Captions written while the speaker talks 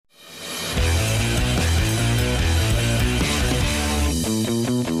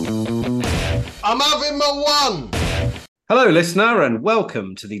I'm having my one. Hello, listener, and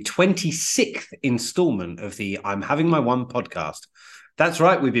welcome to the 26th installment of the I'm Having My One podcast. That's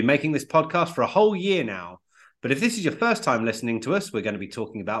right, we've been making this podcast for a whole year now. But if this is your first time listening to us, we're going to be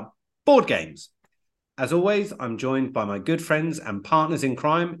talking about board games. As always, I'm joined by my good friends and partners in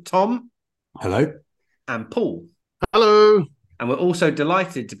crime, Tom. Hello. And Paul. Hello. And we're also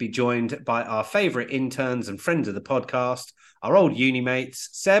delighted to be joined by our favourite interns and friends of the podcast, our old uni mates,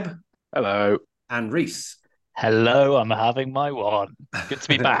 Seb. Hello. And Reese. Hello, I'm having my one. Good to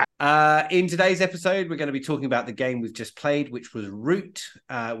be back. In today's episode, we're going to be talking about the game we've just played, which was Root.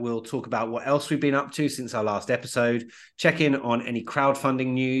 We'll talk about what else we've been up to since our last episode, check in on any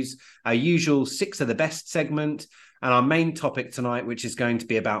crowdfunding news, our usual 6 of the best segment, and our main topic tonight, which is going to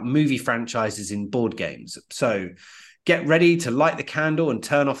be about movie franchises in board games. So get ready to light the candle and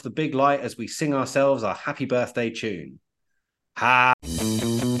turn off the big light as we sing ourselves our happy birthday tune.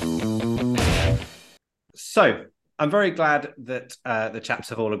 So I'm very glad that the chaps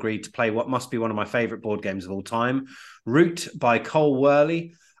have all agreed to play what must be one of my favourite board games of all time, Root by Cole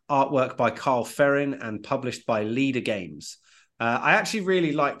Worley, artwork by Carl Ferrin, and published by Leader Games. I actually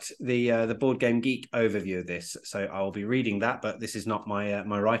really liked the Board Game Geek overview of this, so I will be reading that, but this is not my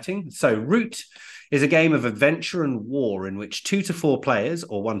writing. So Root is a game of adventure and war in which 2 to 4 players,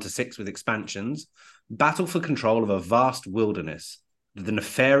 or 1 to 6 with expansions, battle for control of a vast wilderness. The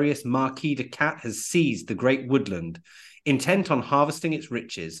nefarious Marquis de Cat has seized the great woodland, intent on harvesting its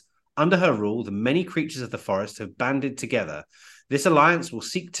riches. Under her rule, the many creatures of the forest have banded together. This alliance will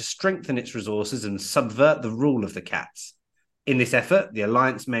seek to strengthen its resources and subvert the rule of the cats. In this effort, the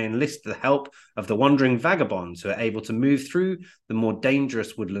alliance may enlist the help of the wandering vagabonds who are able to move through the more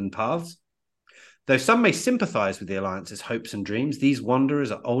dangerous woodland paths. Though some may sympathize with the alliance's hopes and dreams, these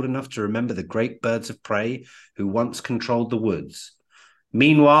wanderers are old enough to remember the great birds of prey who once controlled the woods.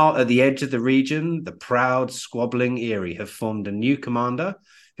 Meanwhile, at the edge of the region, the proud, squabbling Eyrie have formed a new commander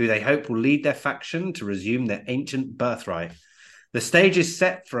who they hope will lead their faction to resume their ancient birthright. The stage is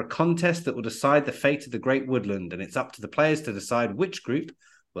set for a contest that will decide the fate of the Great Woodland, and it's up to the players to decide which group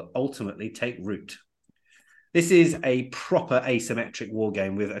will ultimately take root. This is a proper asymmetric war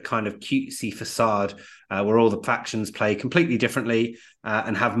game with a kind of cutesy facade where all the factions play completely differently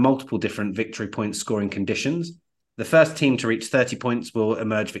and have multiple different victory point scoring conditions. The first team to reach 30 points will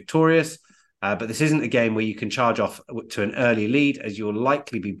emerge victorious, but this isn't a game where you can charge off to an early lead, as you'll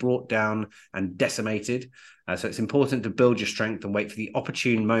likely be brought down and decimated. So it's important to build your strength and wait for the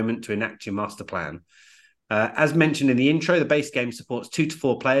opportune moment to enact your master plan. As mentioned in the intro, the base game supports 2 to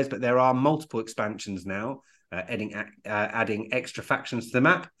 4 players, but there are multiple expansions now, adding extra factions to the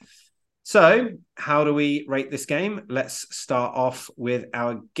map. So how do we rate this game? Let's start off with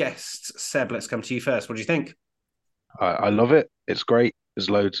our guests. Seb, let's come to you first. What do you think? I love it. It's great. There's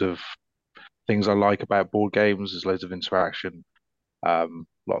loads of things I like about board games. There's loads of interaction,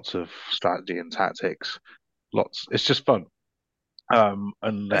 lots of strategy and tactics. It's just fun. Let's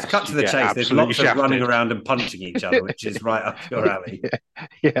Unless cut to you the get chase. There's absolutely lots of shafted. running around and punching each other, which is right up your alley.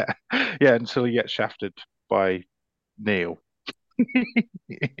 Yeah, yeah. Until you get shafted by Neil.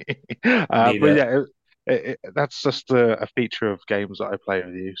 But yeah, that's just a feature of games that I play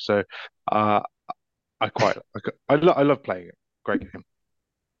with you. So I love playing it. Great game.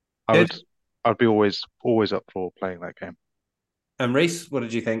 I Good. would I'd be always up for playing that game. And Reese, what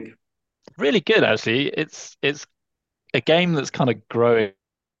did you think? Really good, actually. It's a game that's kind of growing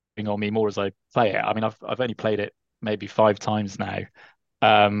on me more as I play it. I mean, I've only played it maybe 5 times now,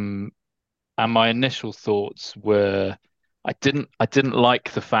 and my initial thoughts were I didn't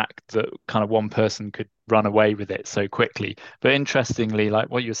like the fact that kind of one person could run away with it so quickly. But interestingly,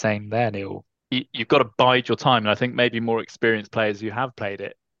 like what you were saying there, Neil, you've got to bide your time, and I think maybe more experienced players who have played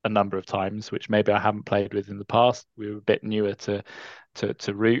it a number of times, which maybe I haven't played with in the past. We were a bit newer to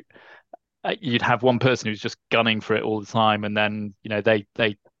Root. You'd have one person who's just gunning for it all the time, and then they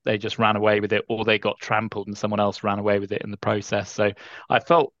just ran away with it, or they got trampled and someone else ran away with it in the process. So I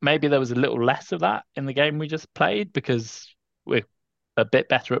felt maybe there was a little less of that in the game we just played because we're a bit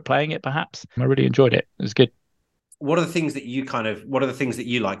better at playing it, perhaps. I really enjoyed it. It was good. What are the things that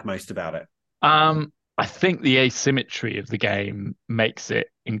you like most about it? I think the asymmetry of the game makes it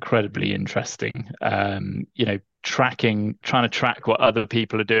incredibly interesting. Trying to track what other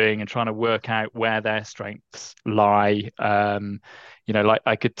people are doing and trying to work out where their strengths lie. Like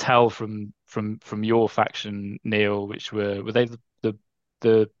I could tell from your faction, Neil, which were they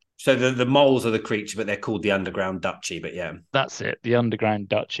the So the moles are the creature, but they're called the underground duchy. But yeah, That's it, the underground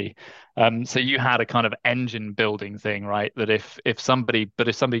duchy. So you had a kind of engine building thing, right? That if somebody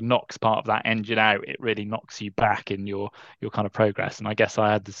knocks part of that engine out, it really knocks you back in your kind of progress. And I guess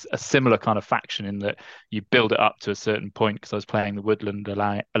I had a similar kind of faction in that you build it up to a certain point because I was playing the Woodland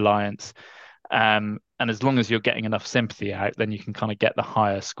Alliance. And as long as you're getting enough sympathy out, then you can kind of get the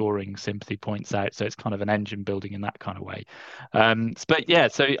higher scoring sympathy points out. So it's kind of an engine building in that kind of way. But yeah,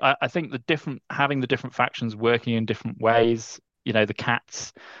 so I think having the different factions working in different ways, the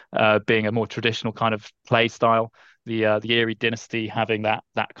cats being a more traditional kind of play style, the Eerie Dynasty having that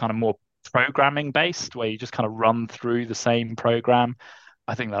kind of more programming based, where you just kind of run through the same program.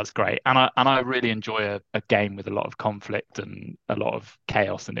 I think that's great, and I really enjoy a game with a lot of conflict and a lot of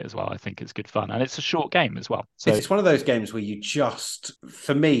chaos in it as well. I think it's good fun, and it's a short game as well. So it's one of those games where you just,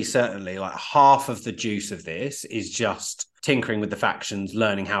 for me certainly, like half of the juice of this is just tinkering with the factions,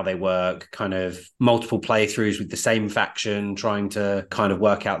 learning how they work, kind of multiple playthroughs with the same faction, trying to kind of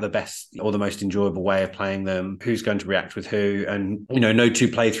work out the best or the most enjoyable way of playing them, who's going to react with who. And, no two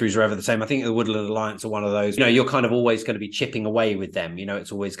playthroughs are ever the same. I think the Woodland Alliance are one of those, you're kind of always going to be chipping away with them.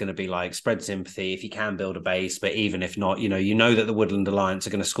 It's always going to be like spread sympathy if you can build a base, but even if not, you know that the Woodland Alliance are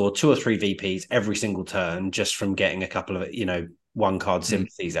going to score 2 or 3 VPs every single turn just from getting a couple of, one card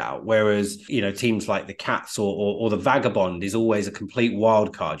sympathies out. Whereas, teams like the Cats or the Vagabond is always a complete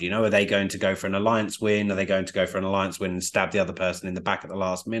wild card. Are they going to go for an alliance win? Are they going to go for an alliance win and stab the other person in the back at the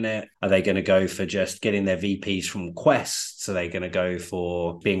last minute? Are they going to go for just getting their VPs from quests? Are they going to go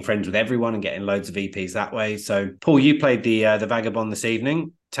for being friends with everyone and getting loads of VPs that way? So, Paul, you played the Vagabond this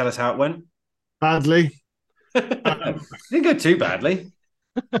evening. Tell us how it went. Badly. Didn't go too badly.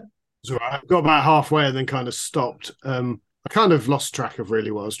 It's all right. I got about halfway and then kind of stopped. I kind of lost track of really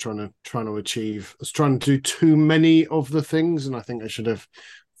what I was trying to achieve. I was trying to do too many of the things, and I think I should have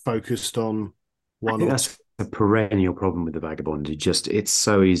focused on one. I think that's a perennial problem with the Vagabond. It's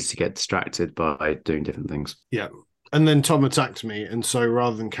so easy to get distracted by doing different things. Yeah. And then Tom attacked me, and so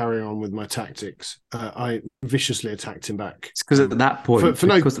rather than carry on with my tactics, I viciously attacked him back. It's because at that point,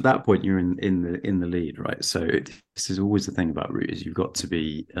 at that point you're in the lead, right? So this is always the thing about Root is you've got to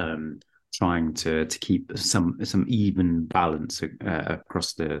be trying to keep some even balance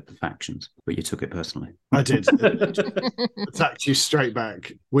across the factions, but you took it personally. I did. Attacked you straight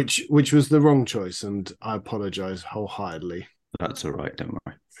back, which was the wrong choice, and I apologise wholeheartedly. That's all right, don't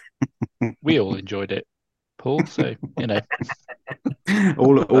worry. We all enjoyed it, Paul. So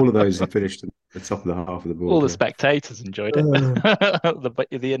all of those who finished at the top of the half of the board. All the spectators enjoyed it.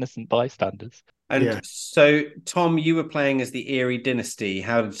 The innocent bystanders. And so, Tom, you were playing as the Eerie Dynasty.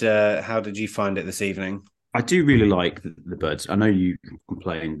 How did you find it this evening? I do really like the birds. I know you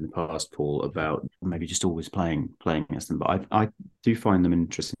complained in the past, Paul, about maybe just always playing as them, but I do find them an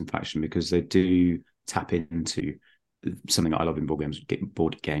interesting faction because they do tap into something I love in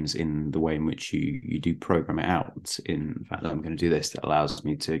board games in the way in which you do program it out. In fact, I'm going to do this. That allows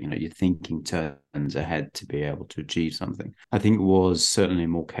me to, you're thinking turns ahead to be able to achieve something. I think it was certainly a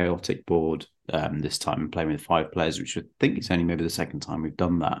more chaotic board this time, playing with 5 players, which I think is only maybe the second time we've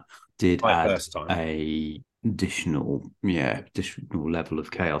done that. Did add a additional level of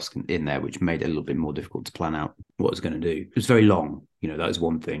chaos in there, which made it a little bit more difficult to plan out what it was going to do. It was very long. That was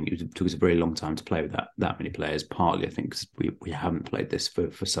one thing. It took us a very long time to play with that many players, partly I think because we haven't played this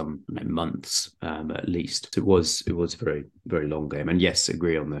for some months at least. So it was a very, very long game. And yes,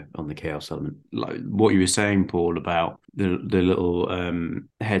 agree on the chaos element. Like what you were saying, Paul, about the little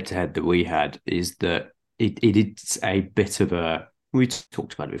head-to-head that we had is that it's a bit of a, we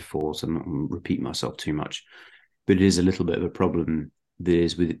talked about it before, so I'm not going to repeat myself too much, but it is a little bit of a problem that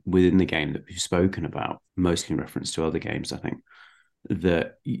is within the game that we've spoken about, mostly in reference to other games, I think,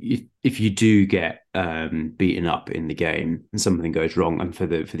 that if you do get beaten up in the game and something goes wrong, and for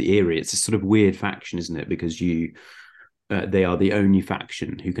the Eerie, it's a sort of weird faction, isn't it? Because they are the only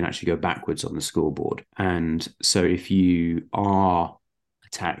faction who can actually go backwards on the scoreboard. And so if you are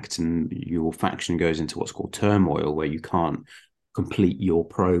attacked and your faction goes into what's called turmoil, where you can't complete your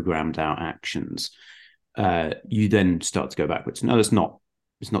programmed out actions, you then start to go backwards. No, it's not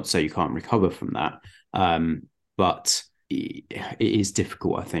to say you can't recover from that, but it is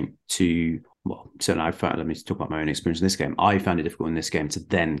difficult, I think, certainly I found, let me talk about my own experience in this game. I found it difficult in this game to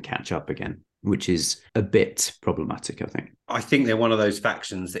then catch up again, which is a bit problematic, I think. I think they're one of those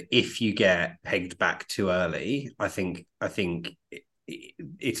factions that if you get pegged back too early, I think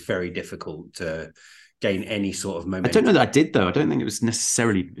it's very difficult to gain any sort of momentum. I don't know that I did, though. I don't think it was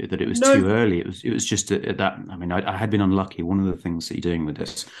necessarily that it was too early. It was just that. I mean, I had been unlucky. One of the things that you're doing with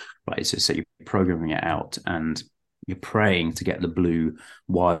this, right, is that you're programming it out, and you're praying to get the blue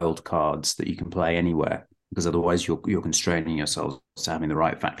wild cards that you can play anywhere, because otherwise you're constraining yourselves to having the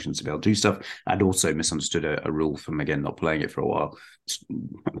right factions to be able to do stuff. I'd also misunderstood a rule from, again, not playing it for a while.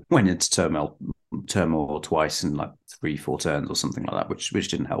 Went into turmoil twice in like 3-4 turns or something like that, which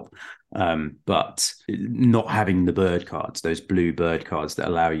didn't help. But not having the bird cards, those blue bird cards that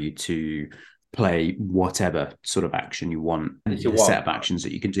allow you to play whatever sort of action you want, a set of actions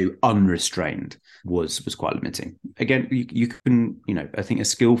that you can do unrestrained, was quite limiting. Again, you can, I think a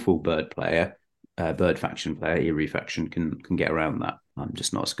skillful bird faction player, Eerie faction, can get around that. I'm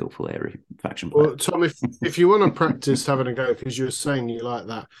just not a skillful Eerie faction player. Well, Tom, if you want to practice having a go, because you were saying you like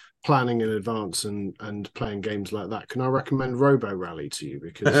that planning in advance and playing games like that, can I recommend Robo Rally to you?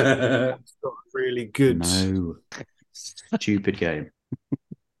 Because it's got a really good. No, stupid game.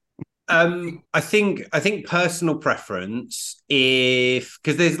 I think personal preference,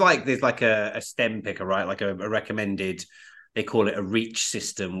 because there's like a stem picker, right? Like a recommended, they call it a reach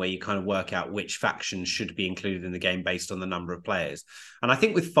system, where you kind of work out which factions should be included in the game based on the number of players. And I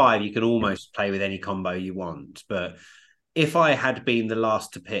think with 5, you can almost play with any combo you want. But if I had been the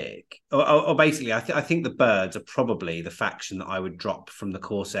last to pick, or basically, I think the birds are probably the faction that I would drop from the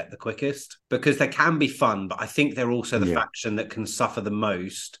core set the quickest, because they can be fun, but I think they're also the faction that can suffer the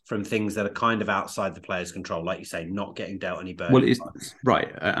most from things that are kind of outside the player's control, like you say, not getting dealt any bird. Well, it's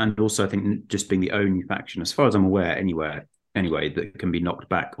right, and also I think just being the only faction, as far as I'm aware, anyway, that can be knocked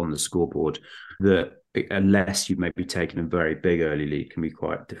back on the scoreboard, that unless you've maybe taken a very big early lead, can be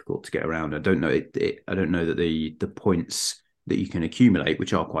quite difficult to get around. I don't know I don't know that the points that you can accumulate,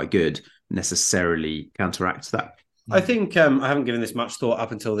 which are quite good, necessarily counteract that. I think I haven't given this much thought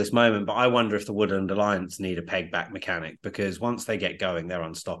up until this moment, but I wonder if the Woodland Alliance need a peg back mechanic, because once they get going, they're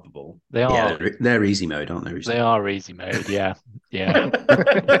unstoppable. They are. Yeah, they're easy mode, aren't they? They are easy mode. Yeah.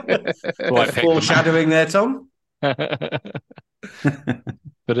 Foreshadowing there, Tom.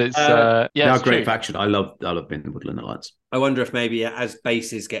 But it's they're a great faction. I love being the Woodland Alliance. I wonder if maybe as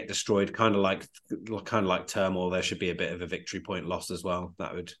bases get destroyed, kind of like Turmoil, there should be a bit of a victory point loss as well.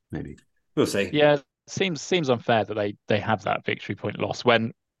 That would maybe. We'll see. Yeah, seems unfair that they have that victory point loss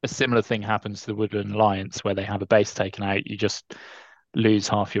when a similar thing happens to the Woodland Alliance, where they have a base taken out. You just lose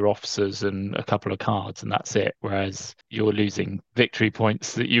half your officers and a couple of cards, and that's it. Whereas you're losing victory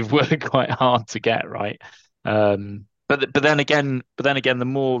points that you've worked quite hard to get, right? But then again, the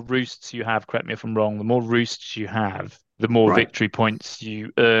more roosts you have, correct me if I'm wrong, the more roosts you have, the more victory points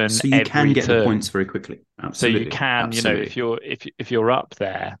you earn. So you can get the points very quickly. Absolutely. So you can, Absolutely. if you're up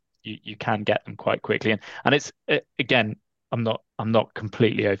there, you can get them quite quickly. And it's again, I'm not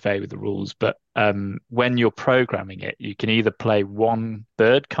completely au fait with the rules, but when you're programming it, you can either play one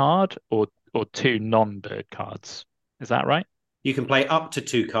bird card or 2 non-bird cards. Is that right? You can play up to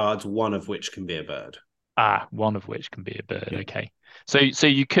 2 cards, one of which can be a bird. One of which can be a bird. Yeah. Okay. So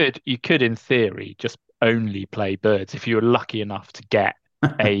you could in theory just only play birds if you were lucky enough to get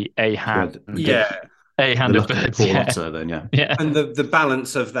a hand. A hand of birds. Then, yeah. And the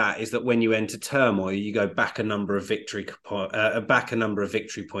balance of that is that when you enter Turmoil, you go back a number of victory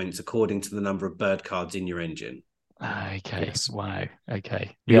points according to the number of bird cards in your engine. Okay. Yes. Wow.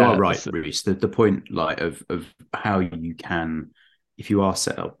 Okay. You are right, Reese. The point of how you can, if you are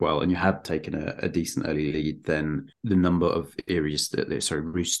set up well and you have taken a decent early lead, then the number of roosts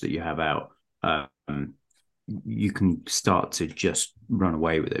that you have out, you can start to just run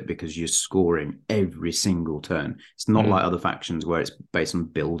away with it because you're scoring every single turn. It's not like other factions where it's based on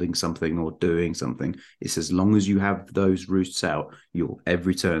building something or doing something. It's as long as you have those roosts out, you'll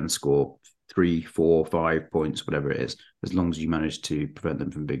every turn score 3, 4, 5 points, whatever it is, as long as you manage to prevent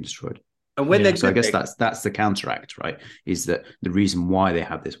them from being destroyed. And when so I guess that's the counteract, right? Is that the reason why they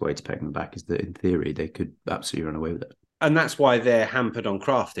have this way to peg them back is that in theory they could absolutely run away with it. And that's why they're hampered on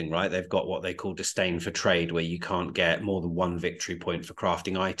crafting, right? They've got what they call disdain for trade, where you can't get more than 1 victory point for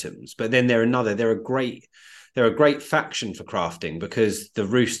crafting items. But then they're a great faction for crafting, because the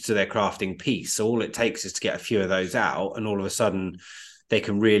roosts are their crafting piece. So all it takes is to get a few of those out, and all of a sudden they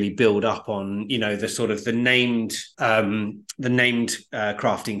can really build up on, the sort of the named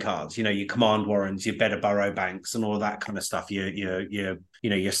crafting cards, your command warrens, your better burrow banks, and all of that kind of stuff.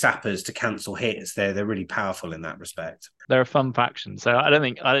 Your sappers to cancel hits. They're really powerful in that respect. They're a fun faction, so I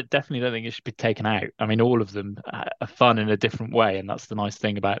definitely don't think it should be taken out. I mean, all of them are fun in a different way, and that's the nice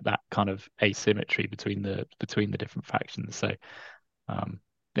thing about that kind of asymmetry between the different factions. So,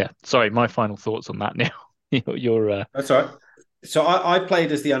 Sorry, my final thoughts on that, Neil. That's all right. So I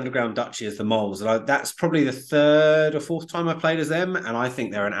played as the Underground Duchy as the moles, and that's probably the third or fourth time I played as them, and I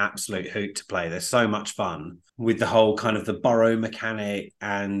think they're an absolute hoot to play. They're so much fun with the whole kind of the burrow mechanic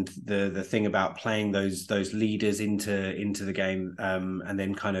and the thing about playing those leaders into the game, and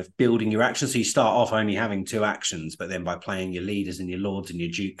then kind of building your actions. So you start off only having 2 actions, but then by playing your leaders and your lords and your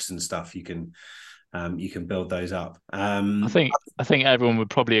dukes and stuff, you can build those up. I think everyone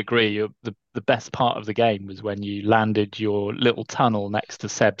would probably agree. The best part of the game was when you landed your little tunnel next to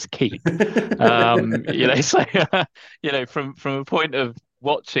Seb's keep. So from a point of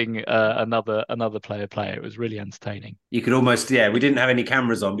watching another player play, it was really entertaining. You could almost, we didn't have any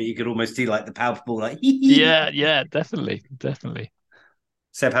cameras on, but you could almost see like the palpable, like. Yeah, definitely.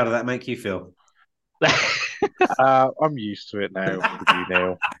 Seb, how did that make you feel? I'm used to it now with you,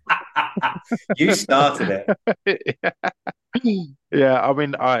 Neil. You started it. Yeah, I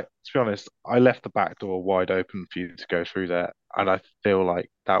mean, to be honest, I left the back door wide open for you to go through there, and I feel like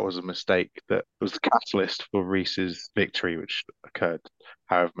that was a mistake that was the catalyst for Reese's victory, which occurred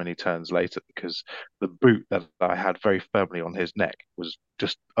however many turns later, because the boot that I had very firmly on his neck was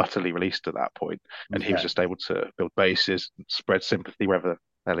just utterly released at that point, and he was just able to build bases and spread sympathy wherever the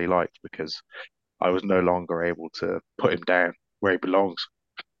hell he liked, because I was no longer able to put him down where he belongs.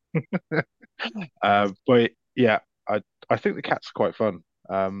 But yeah, I think the cats are quite fun.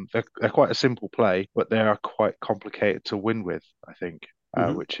 They're quite a simple play, but they are quite complicated to win with, I think,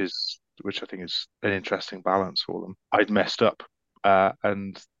 which I think is an interesting balance for them. I'd messed up,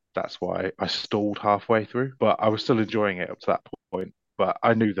 and that's why I stalled halfway through, but I was still enjoying it up to that point. But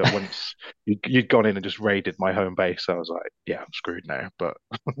I knew that once you'd gone in and just raided my home base, I was like, yeah, I'm screwed now. But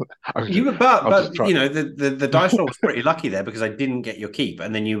the dice roll was pretty lucky there, because I didn't get your keep,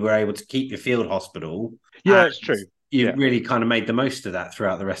 and then you were able to keep your field hospital. Yeah, it's true. You really kind of made the most of that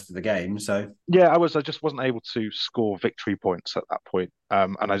throughout the rest of the game. So yeah, I just wasn't able to score victory points at that point,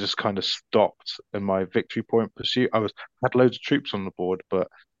 and I just kind of stopped in my victory point pursuit. Had loads of troops on the board, but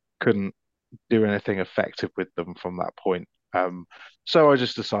couldn't do anything effective with them from that point. So I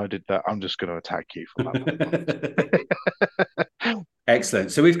just decided that I'm just going to attack you from that point.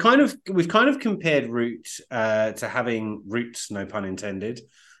 Excellent. So we've kind of compared Root to having roots, no pun intended,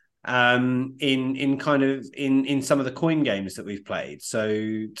 in some of the coin games that we've played.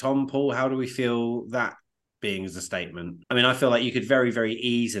 So Tom, Paul, how do we feel that being as a statement? I mean, I feel like you could very, very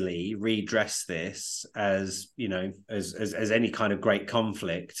easily redress this as, as any kind of great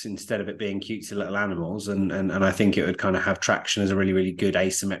conflict, instead of it being cutesy little animals. And I think it would kind of have traction as a really, really good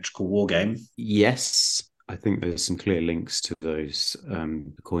asymmetrical war game. Yes. I think there's some clear links to those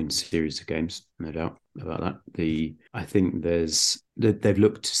coin series of games, no doubt about that. I think they've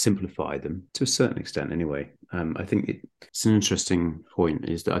looked to simplify them to a certain extent anyway. I think it's an interesting point,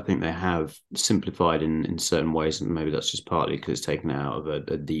 is that I think they have simplified in certain ways, and maybe that's just partly because it's taken out of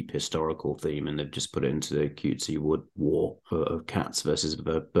a deep historical theme and they've just put it into the cutesy wood war of cats versus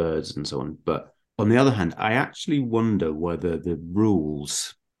birds and so on. But on the other hand, I actually wonder whether the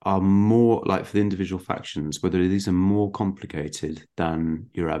rules are more, like for the individual factions, whether these are more complicated than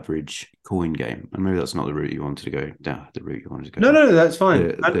your average coin game. And maybe that's not the route you wanted to go down, No, that's fine.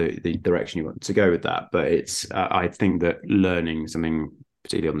 The direction you want to go with that. But it's, I think that learning something,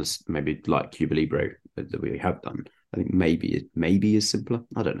 particularly on this, maybe like Cuba Libre that we have done, I think maybe is simpler.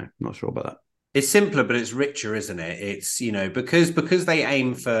 I don't know. I'm not sure about that. It's simpler, but it's richer, isn't it? It's, because they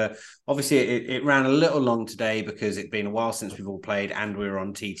aim for, obviously it ran a little long today because it'd been a while since we've all played and we were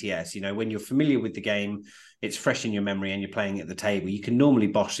on TTS. When you're familiar with the game, it's fresh in your memory and you're playing at the table, you can normally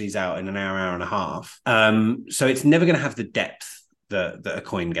bosh these out in an hour and a half. So it's never going to have the depth that a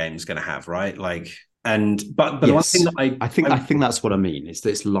coin game is going to have, right? But yes, the one thing that I think that's what I mean, is that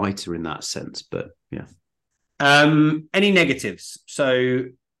it's lighter in that sense, but yeah. Any negatives? So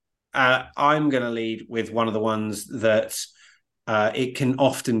I'm going to lead with one of the ones that it can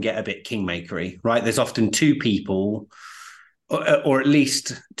often get a bit kingmakery, right? There's often 2 people, or at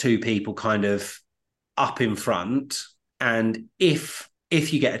least 2 people kind of up in front. And if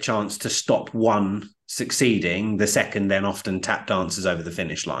you get a chance to stop one succeeding, the second then often tap dances over the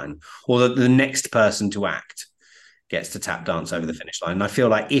finish line, or the next person to act gets to tap dance over the finish line. And I feel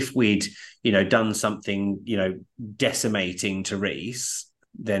like if we'd, done something, decimating to Reese,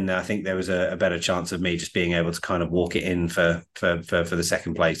 then I think there was a better chance of me just being able to kind of walk it in for the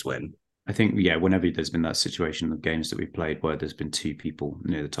second place win. I think, yeah, whenever there's been that situation of games that we've played where there's been 2 people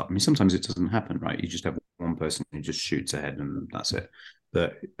near the top, I mean, sometimes it doesn't happen, right? You just have one person who just shoots ahead and that's it.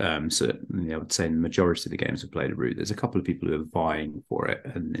 But certainly I would say in the majority of the games we've played at Root, there's a couple of people who are vying for it,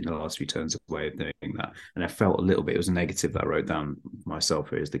 and in the last few turns of way of doing that. And I felt a little bit, it was a negative that I wrote down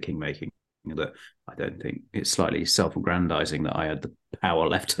myself, is the king making, that I don't think. It's slightly self-aggrandizing that I had the power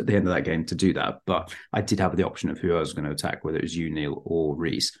left at the end of that game to do that. But I did have the option of who I was going to attack, whether it was you, Neil, or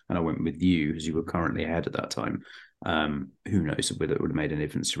Reese. And I went with you, as you were currently ahead at that time. Who knows whether it would have made any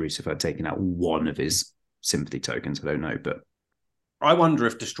difference to Reese if I'd taken out one of his sympathy tokens. I don't know, but I wonder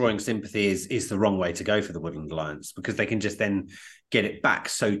if destroying sympathy is the wrong way to go for the Woodland Alliance, because they can just then get it back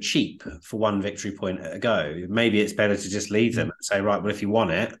so cheap for one victory point at a go. Maybe it's better to just leave them and say, right, well, if you want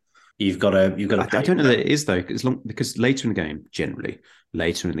it, you've got to. I don't know that it is though, because later in the game, generally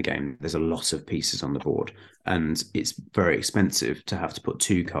later in the game, there's a lot of pieces on the board, and it's very expensive to have to put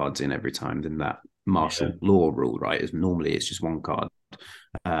 2 cards in every time. Than that martial law rule, right? Is normally it's just 1 card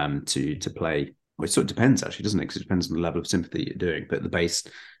to play. Well, it sort of depends, actually, doesn't it? Because it depends on the level of sympathy you're doing. But the base,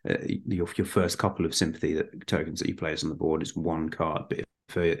 your first couple of sympathy tokens that you place on the board is 1 card. But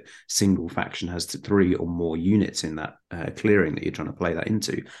if a single faction has 3 or more units in that clearing that you're trying to play that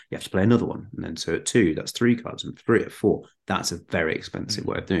into, you have to play another one. And then so at 2, that's 3 cards, and 3 at 4, that's a very expensive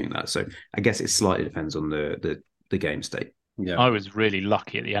way of doing that. So I guess it slightly depends on the game state. Yeah, I was really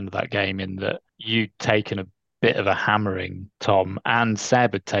lucky at the end of that game in that you'd taken a bit of a hammering, Tom, and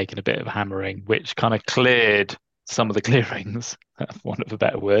Seb had taken a bit of a hammering, which kind of cleared some of the clearings, for want of a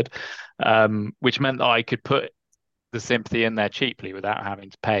better word, which meant that I could put the sympathy in there cheaply without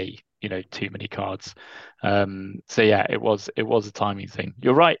having to pay, too many cards. So yeah, it was a timing thing.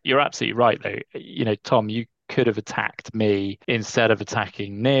 You're right. You're absolutely right, though. Tom, you could have attacked me instead of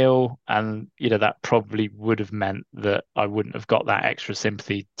attacking Neil, and that probably would have meant that I wouldn't have got that extra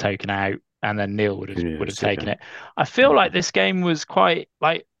sympathy token out, and then Neil would have taken it. I feel like this game was quite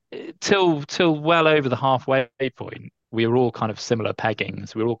like till well over the halfway point. We were all kind of similar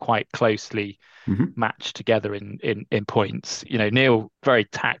peggings. We were all quite closely matched together in points. Neil very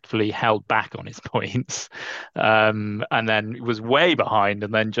tactfully held back on his points, and then was way behind,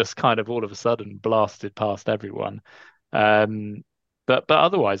 and then just kind of all of a sudden blasted past everyone. But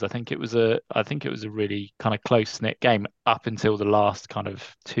otherwise, I think it was a really kind of close knit game up until the last kind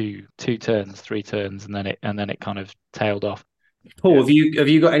of two turns, 3 turns, and then it kind of tailed off. Paul, have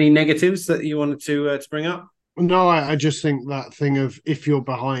you got any negatives that you wanted to bring up? No, I just think that thing of if you're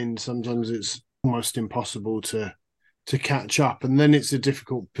behind, sometimes it's almost impossible to catch up, and then it's a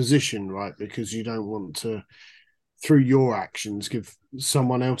difficult position, right? Because you don't want to, through your actions, give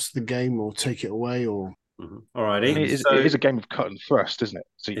someone else the game or take it away or. All righty. It is a game of cut and thrust, isn't it?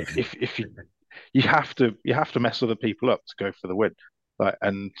 So if you have to mess other people up to go for the win,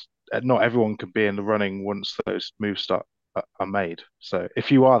 and not everyone can be in the running once those moves are made. So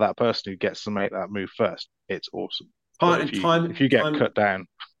if you are that person who gets to make that move first, it's awesome. If you get cut down,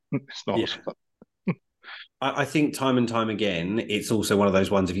 it's not as fun. I think time and time again, it's also one of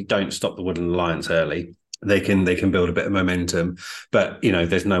those ones. If you don't stop the Woodland Alliance early, they can build a bit of momentum. But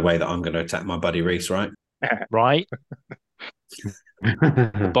there's no way that I'm going to attack my buddy Reese, right? Right.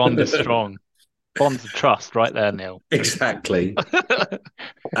 The bond is strong. Bonds of trust, right there, Neil. Exactly.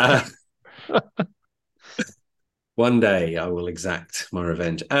 One day I will exact my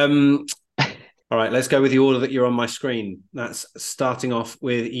revenge. All right, let's go with the order that you're on my screen. That's starting off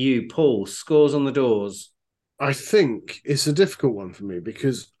with you, Paul. Scores on the doors. I think it's a difficult one for me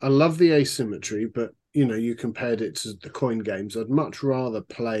because I love the asymmetry, but you compared it to the coin games. I'd much rather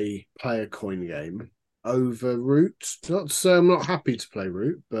play a coin game over Root. Not to say I'm not happy to play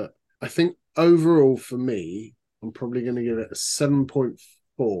Root, but I think overall for me, I'm probably going to give it a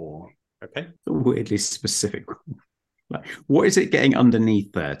 7.4. Okay. Weirdly specific. What is it getting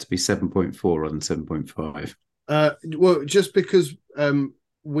underneath there to be 7.4 on 7.5? Well, just because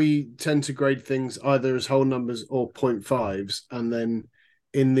we tend to grade things either as whole numbers or 0.5s, and then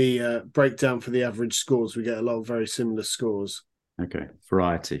in the breakdown for the average scores, we get a lot of very similar scores. Okay,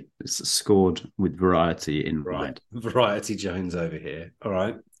 variety. It's scored with variety in mind. Variety Jones over here. All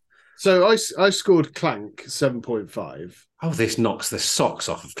right. So I scored Clank 7.5. Oh, this knocks the socks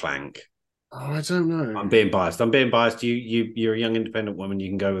off of Clank. Oh, I don't know. I'm being biased. You're a young independent woman. You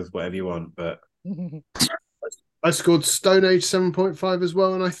can go with whatever you want, but I scored Stone Age 7.5 as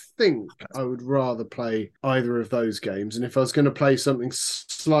well, and I think I would rather play either of those games. And if I was going to play something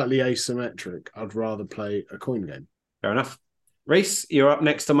slightly asymmetric, I'd rather play a coin game. Fair enough. Reese, you're up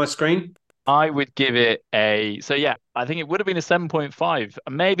next on my screen. I would give it I think it would have been a 7.5.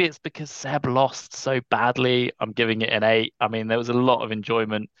 Maybe it's because Seb lost so badly. I'm giving it an 8. I mean, there was a lot of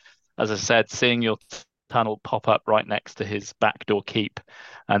enjoyment, as I said, seeing your tunnel pop up right next to his backdoor keep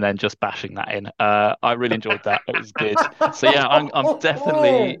and then just bashing that in. I really enjoyed that. It was good. So yeah, I'm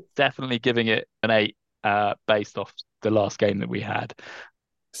definitely giving it an 8 based off the last game that we had.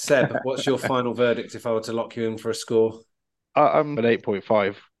 Seb, what's your final verdict if I were to lock you in for a score? I'm at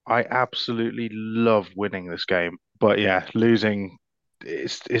 8.5. I absolutely love winning this game, but yeah, losing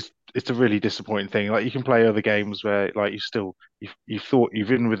it's a really disappointing thing. Like you can play other games where like you thought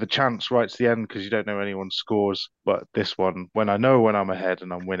you've in with a chance right to the end because you don't know anyone's scores, but this one, when I know when I'm ahead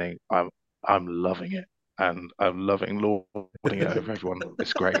and I'm winning, I'm loving it, and I'm loving lording it over everyone.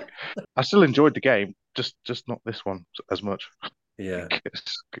 It's great. I still enjoyed the game, just not this one as much. Yeah.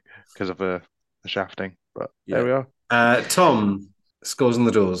 Because of a shafting. But there we Yeah. are. Tom, scores on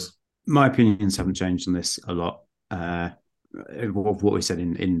the doors. My opinions haven't changed on this a lot. Of what we said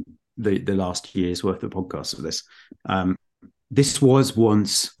in the last year's worth of podcasts of this. This was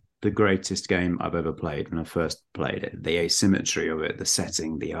once the greatest game I've ever played when I first played it. The asymmetry of it, the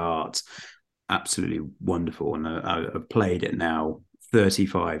setting, the art, absolutely wonderful. And I've played it now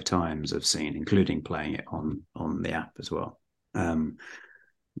 35 times. I've seen, including playing it on the app as well.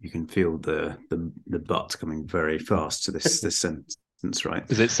 You can feel the butt coming very fast to this sentence, right?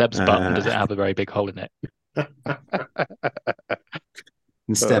 Is it Seb's button? Does it have a very big hole in it?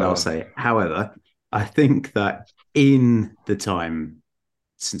 Instead, I'll say, however, I think that in the time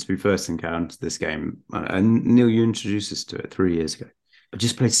since we first encountered this game, and Neil, you introduced us to it 3 years ago, I've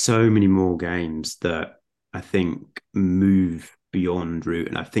just played so many more games that I think move beyond Root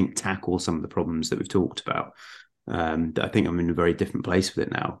and I think tackle some of the problems that we've talked about. That I think I'm in a very different place with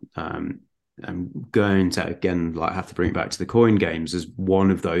it now. I'm going to again have to bring it back to the coin games as one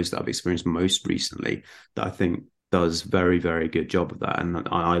of those that I've experienced most recently that I think does very, very good job of that. And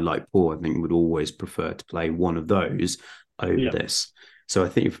I like Paul, I think would always prefer to play one of those over this. So I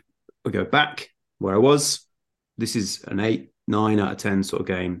think if we go back where I was, this is an 8, 9 out of 10 sort of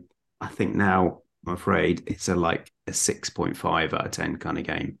game. I think now, I'm afraid, it's a 6.5 out of 10 kind of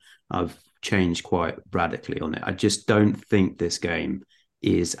game. I've changed quite radically on it. I just don't think this game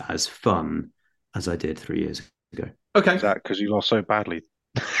is as fun as I did 3 years ago. Okay. Is that because you lost so badly?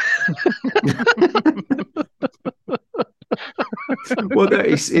 Well,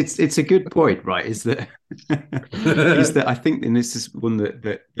 it's a good point, right? Is that I think, and this is one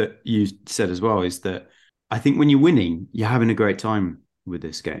that you said as well, is that I think when you're winning, you're having a great time with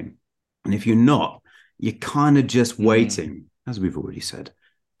this game, and if you're not, you're kind of just waiting, as we've already said,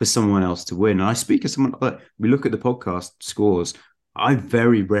 for someone else to win. And I speak as someone, we look at the podcast scores. I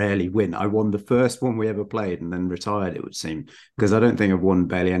very rarely win. I won the first one we ever played and then retired, it would seem, because I don't think I've won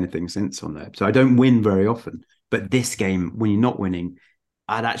barely anything since on there. So I don't win very often. But this game, when you're not winning,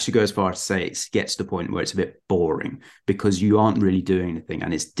 I'd actually go as far as to say it gets to the point where it's a bit boring because you aren't really doing anything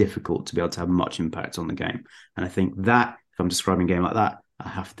and it's difficult to be able to have much impact on the game. And I think that, if I'm describing a game like that, I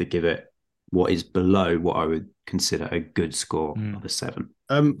have to give it what is below what I would consider a good score of a 7.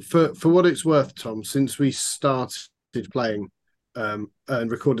 For what it's worth, Tom, since we started playing and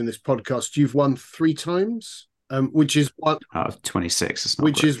recording this podcast, you've won 3 times, which is one out of 26. It's not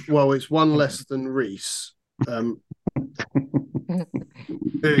which great. is it's one less than Reese.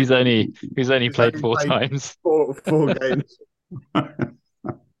 Who's only played 4 times. Four games.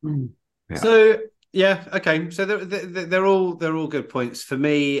 Yeah. So yeah, okay. So they're all good points. For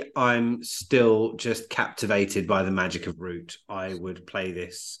me, I'm still just captivated by the magic of Root. I would play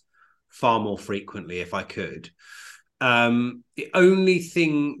this far more frequently if I could. The only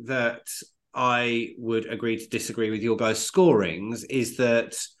thing that I would agree to disagree with your guys' scorings is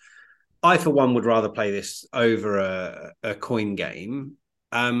that I, for one, would rather play this over a coin game.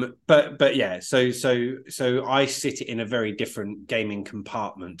 But yeah, so I sit in a very different gaming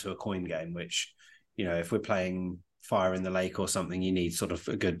compartment to a coin game, which, if we're playing Fire in the Lake or something, you need sort of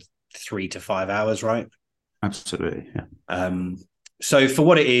a good 3 to 5 hours, right? Absolutely, yeah. So for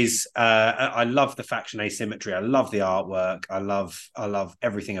what it is, I love the faction asymmetry. I love the artwork. I love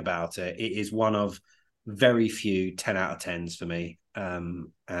everything about it. It is one of very few 10 out of 10s for me.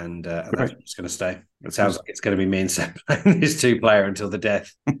 And that's just going to stay. It sounds like it's going to be me and Seb playing this 2-player until the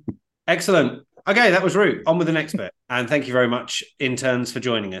death. Excellent. Okay, that was Root. On with the next bit. And thank you very much, interns, for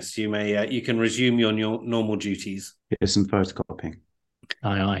joining us. You can resume your normal duties. Here's some photocopying.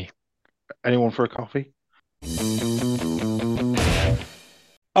 Aye. Anyone for a coffee?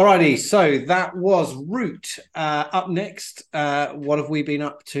 Alrighty, so that was Root. Up next, what have we been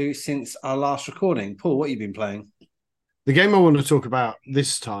up to since our last recording? Paul, what have you been playing? The game I want to talk about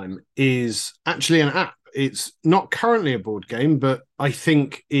this time is actually an app. It's not currently a board game, but I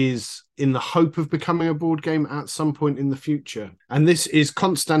think is in the hope of becoming a board game at some point in the future. And this is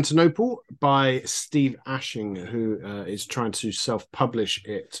Constantinople by Steve Ashing, who is trying to self-publish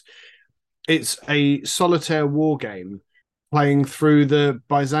it. It's a solitaire war game playing through the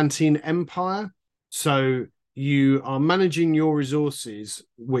Byzantine Empire. So you are managing your resources,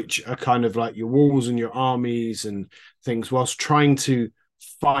 which are kind of like your walls and your armies and things, whilst trying to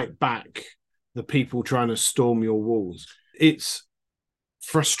fight back the people trying to storm your walls. It's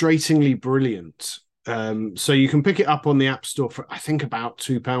frustratingly brilliant. So you can pick it up on the App Store for, I think, about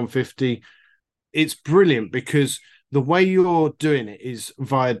 £2.50. It's brilliant because the way you're doing it is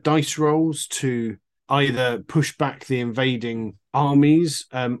via dice rolls to either push back the invading armies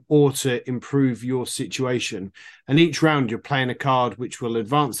or to improve your situation. And each round you're playing a card which will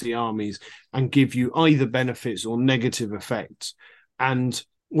advance the armies and give you either benefits or negative effects. And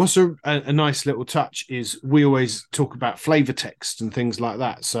what's a nice little touch is we always talk about flavor text and things like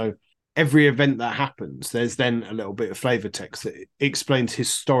that. So every event that happens, there's then a little bit of flavor text that explains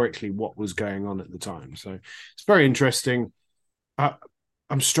historically what was going on at the time. So it's very interesting.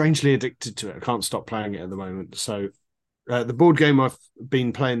 I'm strangely addicted to it. I can't stop playing it at the moment. So the board game I've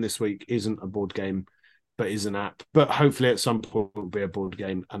been playing this week isn't a board game, but is an app. But hopefully at some point it will be a board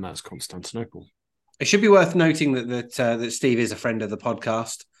game, and that's Constantinople. It should be worth noting that Steve is a friend of the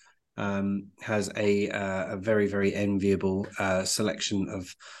podcast, has a very, very enviable selection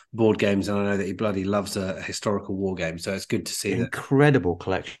of board games, and I know that he bloody loves a historical war game. So it's good to see incredible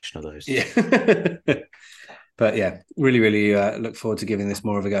collection of those. Yeah. But yeah, really, really look forward to giving this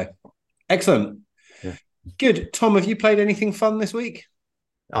more of a go. Excellent. Yeah. Good. Tom, have you played anything fun this week?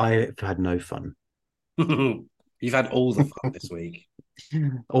 I've had no fun. You've had all the fun this week.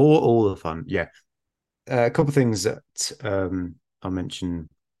 all the fun, yeah. A couple of things that I'll mention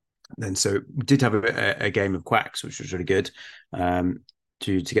then. So we did have a game of Quacks, which was really good. To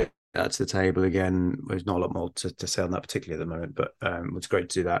get that to the table again, there's not a lot more to say on that particularly at the moment, but it was great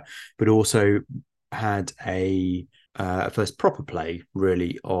to do that. But also had a first proper play,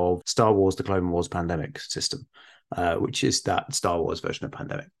 really, of Star Wars: The Clone Wars Pandemic system, which is that Star Wars version of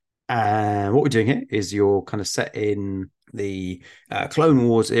Pandemic. And what we're doing here is you're kind of set in the Clone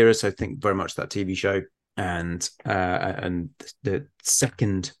Wars era, so think very much that TV show and the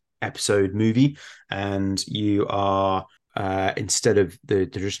second episode movie, and you are instead of the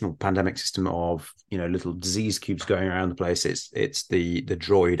traditional pandemic system of little disease cubes going around the place, it's the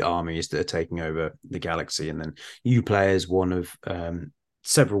droid armies that are taking over the galaxy, and then you play as one of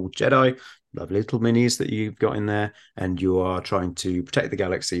several Jedi, lovely little minis that you've got in there, and you are trying to protect the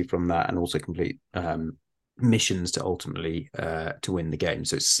galaxy from that, and also complete missions to ultimately to win the game.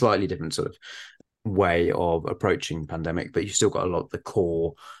 So it's a slightly different sort of way of approaching pandemic, but you've still got a lot of the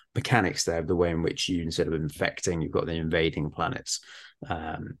core mechanics there of the way in which you, instead of infecting, you've got the invading planets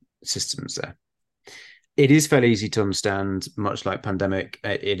systems there. It is fairly easy to understand, much like Pandemic.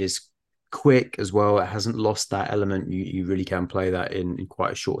 It is quick as well. It hasn't lost that element. You really can play that in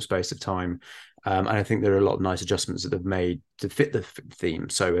quite a short space of time. And I think there are a lot of nice adjustments that they've made to fit the theme.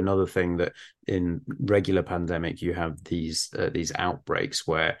 So another thing that in regular Pandemic, you have these outbreaks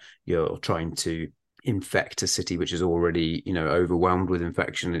where you're trying to infect a city which is already overwhelmed with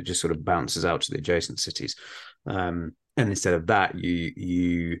infection. It just sort of bounces out to the adjacent cities, and instead of that,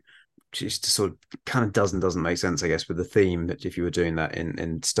 you just sort of kind of doesn't make sense, I guess, with the theme that if you were doing that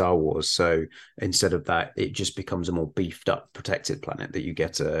in Star Wars. So instead of that, it just becomes a more beefed up protected planet that you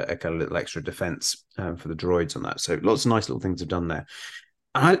get a kind of little extra defense for the droids on that. So lots of nice little things have done there.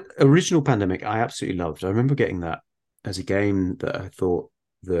 Original Pandemic I absolutely loved. I remember getting that as a game that I thought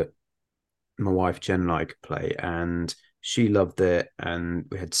that my wife Jen and I could play, and she loved it, and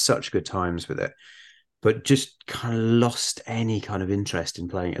we had such good times with it, but just kind of lost any kind of interest in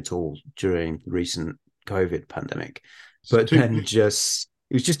playing it at all during the recent COVID pandemic. But then it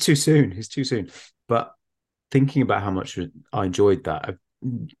was just too soon. It's too soon. But thinking about how much I enjoyed that, I've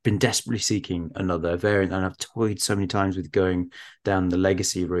been desperately seeking another variant, and I've toyed so many times with going down the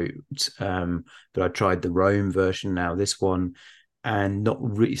legacy route. But I tried the Rome version, now this one, and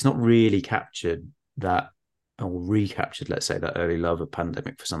it's not really captured that, or recaptured, let's say, that early love of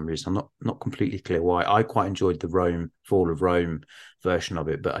Pandemic for some reason. I'm not completely clear why. I quite enjoyed the Fall of Rome version of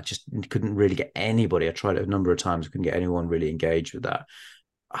it, but I just couldn't really get anybody. I tried it a number of times, couldn't get anyone really engaged with that.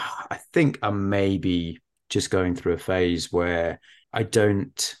 I think I'm maybe just going through a phase where I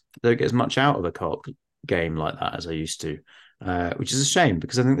don't get as much out of a co-op game like that as I used to, which is a shame,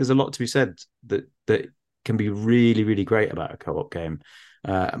 because I think there's a lot to be said that can be really, really great about a co-op game.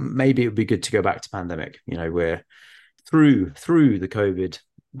 Maybe it would be good to go back to Pandemic. We're through the COVID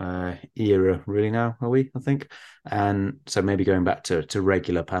era really now, are we? I think, and so maybe going back to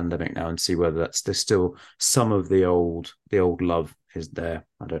regular Pandemic now and see whether there's still some of the old love is there.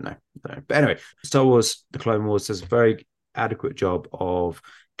 I don't know. But anyway, Star Wars: The Clone Wars does a very adequate job of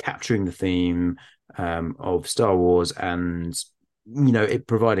capturing the theme of Star Wars, and it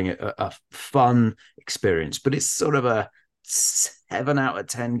providing a fun experience. But it's sort of a 7 out of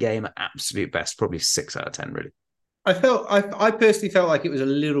 10 game at absolute best, probably 6 out of 10 really. I personally felt like it was a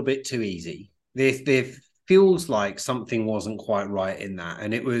little bit too easy. There feels like something wasn't quite right in that,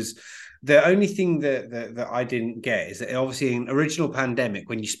 and it was the only thing that I didn't get is that obviously in original Pandemic,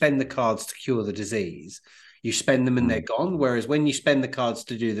 when you spend the cards to cure the disease, you spend them and they're gone. Whereas when you spend the cards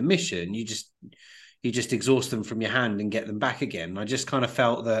to do the mission, you just exhaust them from your hand and get them back again. I just kind of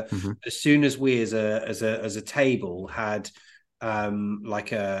felt that as soon as we as a table had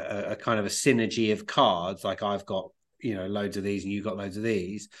like a kind of a synergy of cards, like I've got loads of these and you got loads of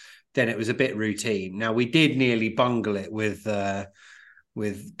these, then it was a bit routine. Now we did nearly bungle it with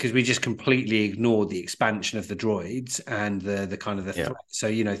because we just completely ignored the expansion of the droids and the kind of the threat. So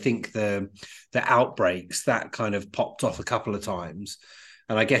think the outbreaks that kind of popped off a couple of times.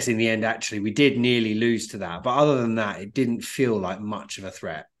 And I guess in the end, actually, we did nearly lose to that. But other than that, it didn't feel like much of a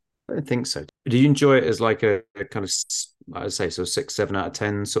threat. I don't think so. Do you enjoy it as like a kind of, I'd say, so 6, 7 out of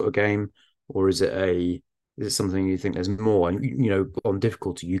 10 sort of game, or is it something you think there's more? And on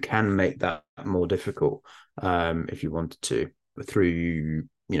difficulty, you can make that more difficult if you wanted to through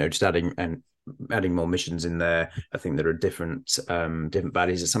just adding more missions in there. I think there are different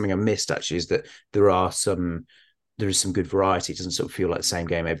baddies. It's something I missed actually is that there is some good variety. It doesn't sort of feel like the same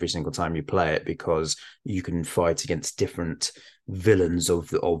game every single time you play it because you can fight against different villains of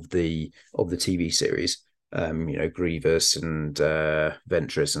the TV series. Grievous and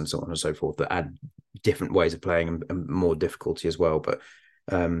Ventress and so on and so forth that add different ways of playing and more difficulty as well. But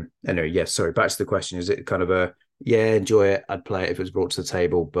anyway, yes. Sorry. Back to the question: is it kind of enjoy it? I'd play it if it was brought to the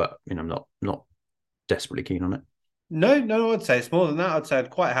table, but I'm not desperately keen on it. No, I'd say it's more than that. I'd say I'd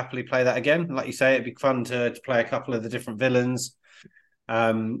quite happily play that again. Like you say, it'd be fun to play a couple of the different villains.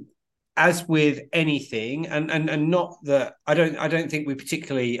 As with anything, and not that I don't think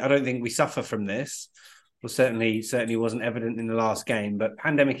we suffer from this. Well, certainly wasn't evident in the last game, but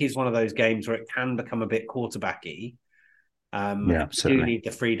Pandemic is one of those games where it can become a bit quarterbacky. Yeah, you do need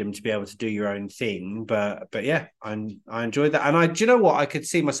the freedom to be able to do your own thing, but yeah, I enjoyed that, and do you know what? I could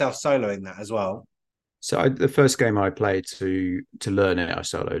see myself soloing that as well. So the first game I played to learn it, I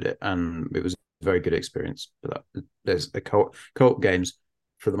soloed it, and it was a very good experience. But there's a co-op games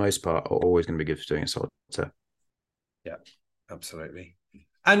for the most part are always going to be good for doing it solitaire. Yeah, absolutely,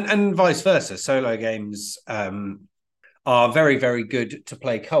 and vice versa. Solo games are very, very good to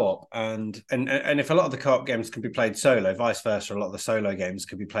play co-op, and if a lot of the co-op games can be played solo, vice versa, a lot of the solo games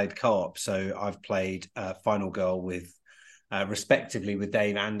can be played co-op. So I've played Final Girl with. Respectively with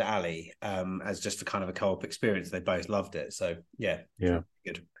Dave and Ali as just a kind of a co-op experience. They both loved it. So yeah.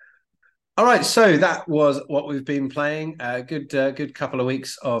 Good. All right. So that was what we've been playing. Good couple of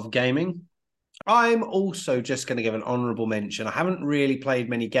weeks of gaming. I'm also just going to give an honourable mention. I haven't really played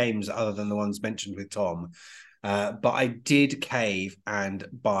many games other than the ones mentioned with Tom. But I did cave and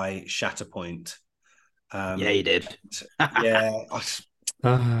buy Shatterpoint. Yeah, you did. Yeah.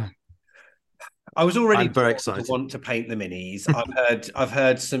 I was already very excited to want to paint the minis. I've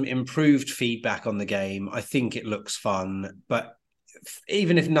heard some improved feedback on the game. I think it looks fun, but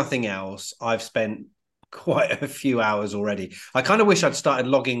even if nothing else, I've spent quite a few hours already. I kind of wish I'd started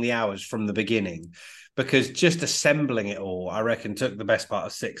logging the hours from the beginning because just assembling it all, I reckon, took the best part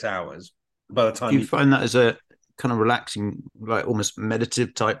of 6 hours. By the time you find that as a kind of relaxing, like almost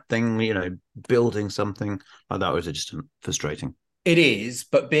meditative type thing, building something like that, or is it just frustrating? It is,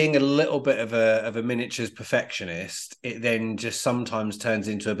 but being a little bit of a miniatures perfectionist, it then just sometimes turns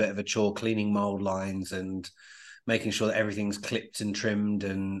into a bit of a chore, cleaning mold lines and making sure that everything's clipped and trimmed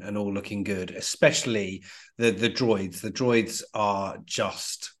and all looking good. Especially the droids. The droids are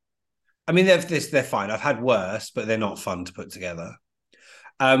just, I mean, they're fine. I've had worse, but they're not fun to put together.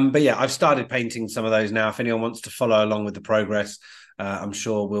 But yeah, I've started painting some of those now. If anyone wants to follow along with the progress, I'm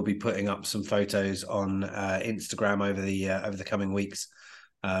sure we'll be putting up some photos on Instagram over the coming weeks.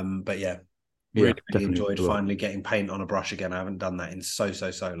 But yeah, really enjoyed finally getting paint on a brush again. I haven't done that in so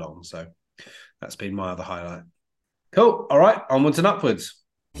long. So that's been my other highlight. Cool. All right, onwards and upwards.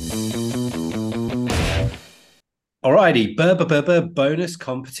 All righty, bonus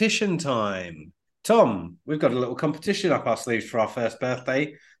competition time. Tom, we've got a little competition up our sleeves for our first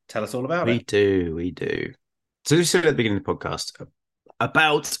birthday. Tell us all about it. We do. So we said at the beginning of the podcast,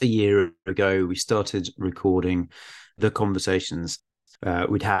 about a year ago, we started recording the conversations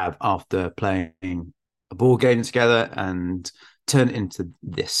we'd have after playing a board game together and turn it into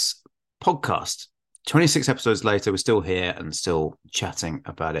this podcast. 26 episodes later, we're still here and still chatting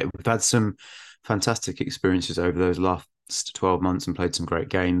about it. We've had some fantastic experiences over those last 12 months and played some great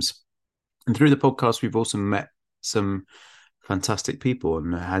games. And through the podcast, we've also met some fantastic people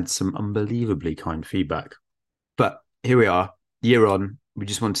and had some unbelievably kind feedback. But here we are, year on. We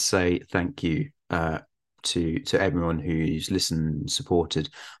just want to say thank you to everyone who's listened and supported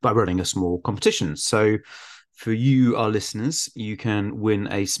by running a small competition. So for you, our listeners, you can win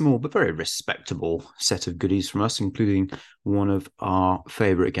a small but very respectable set of goodies from us, including one of our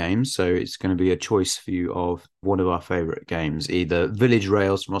favourite games. So it's going to be a choice for you of one of our favourite games, either Village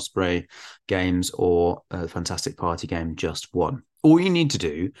Rails from Osprey Games or a fantastic party game, Just One. All you need to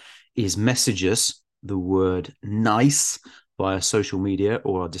do is message us the word nice via social media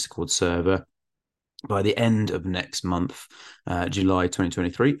or our Discord server by the end of next month, July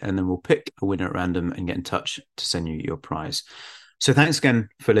 2023, and then we'll pick a winner at random and get in touch to send you your prize. So thanks again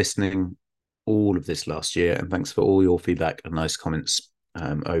for listening all of this last year, and thanks for all your feedback and nice comments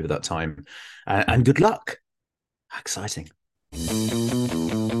over that time. And good luck. Exciting.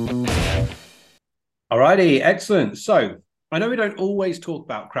 Alrighty, excellent. So I know we don't always talk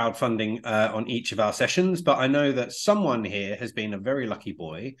about crowdfunding on each of our sessions, but I know that someone here has been a very lucky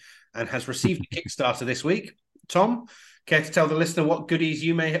boy and has received a Kickstarter this week. Tom, care to tell the listener what goodies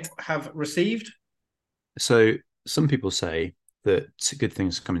you may have received? So some people say that good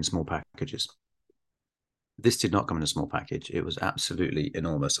things come in small packages. This did not come in a small package. It was absolutely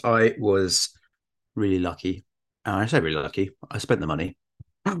enormous. I was really lucky. And I say really lucky. I spent the money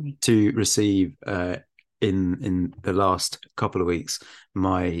to receive in the last couple of weeks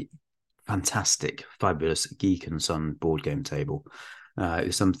my fantastic, fabulous Geek and Son board game table.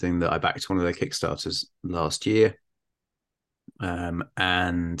 It's something that I backed one of their Kickstarters last year.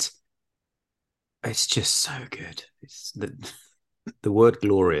 And it's just so good. It's the word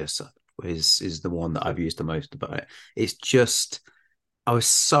glorious is the one that I've used the most about it. It's just, I was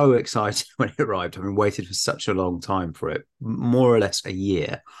so excited when it arrived. I've been waited for such a long time for it, more or less a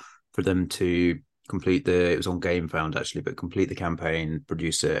year, for them to complete it was on GameFound actually, but complete the campaign,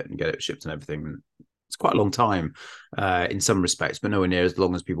 produce it and get it shipped and everything. It's quite a long time in some respects, but nowhere near as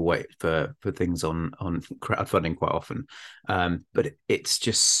long as people wait for things on crowdfunding quite often. But it's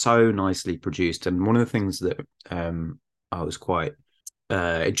just so nicely produced. And one of the things that I was quite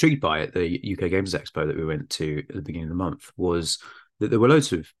intrigued by at the UK Games Expo that we went to at the beginning of the month was that there were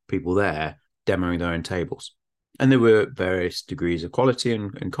loads of people there demoing their own tables. And there were various degrees of quality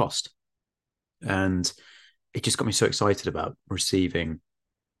and cost. And it just got me so excited about receiving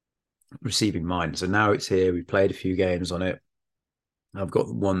mine. So now it's here. We played a few games on it. I've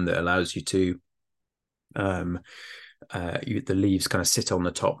got one that allows you to the leaves kind of sit on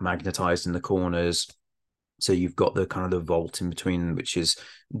the top, magnetized in the corners. So you've got the kind of the vault in between, which is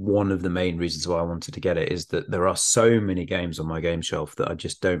one of the main reasons why I wanted to get it, is that there are so many games on my game shelf that I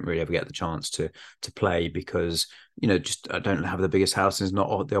just don't really ever get the chance to play because, just I don't have the biggest house. There's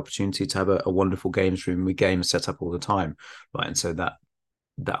not the opportunity to have a wonderful games room with games set up all the time, right? And so that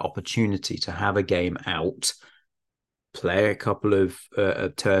opportunity to have a game out, play a couple of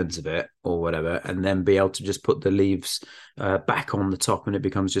turns of it or whatever, and then be able to just put the leaves back on the top and it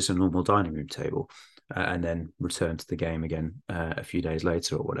becomes just a normal dining room table. And then return to the game again a few days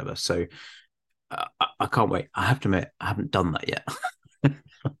later or whatever. So I can't wait. I have to admit, I haven't done that yet.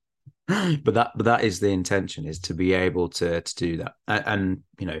 but that is the intention, is to be able to do that. And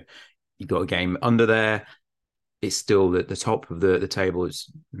you've got a game under there. It's still the top of the table.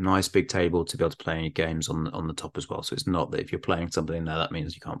 It's a nice big table to be able to play any games on the top as well. So it's not that if you're playing something in there, that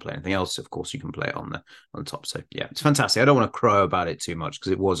means you can't play anything else. Of course, you can play it on the top. So yeah, it's fantastic. I don't want to crow about it too much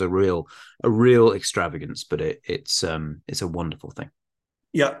because it was a real extravagance, but it's a wonderful thing.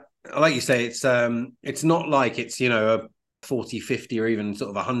 Yeah, like you say, it's not like it's a 40, 50 or even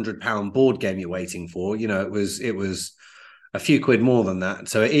sort of £100 board game you're waiting for. It was a few quid more than that.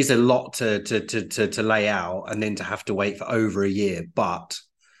 So it is a lot to lay out and then to have to wait for over a year. But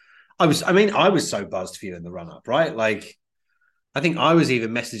I was so buzzed for you in the run up, right? Like, I think I was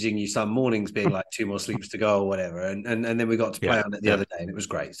even messaging you some mornings being like 2 more sleeps to go or whatever. And then we got to play on it the other day and it was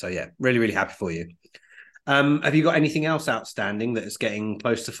great. So yeah, really, really happy for you. Have you got anything else outstanding that is getting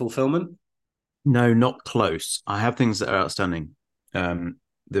close to fulfillment? No, not close. I have things that are outstanding.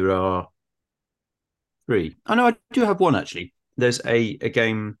 There are 3. Oh no, I do have one actually. There's a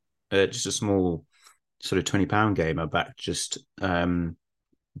game, just a small sort of £20 game I backed, just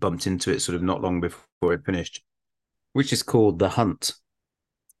bumped into it sort of not long before it finished, which is called The Hunt.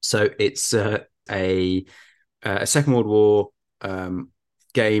 So it's a Second World War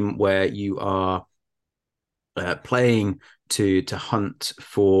game where you are playing to hunt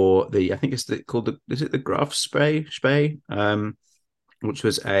for I think it's is it the Graf Spee, which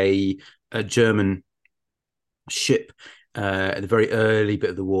was a German ship at the very early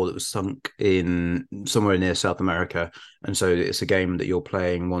bit of the war that was sunk in somewhere near South America. And so it's a game that you're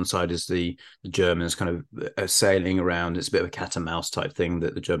playing. One side is the Germans kind of sailing around. It's a bit of a cat and mouse type thing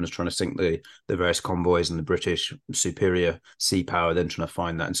that the Germans trying to sink the various convoys, and the British superior sea power then trying to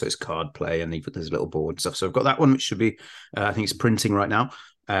find that. And so it's card play, and there's a little board and stuff. So I've got that one, which should be, I think it's printing right now.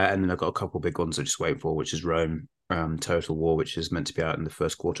 And then I've got a couple big ones I'm just waiting for, which is Rome Total War, which is meant to be out in the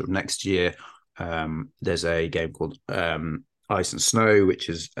first quarter of next year. There's a game called Ice and Snow, which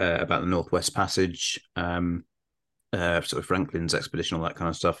is about the Northwest Passage, sort of Franklin's expedition, all that kind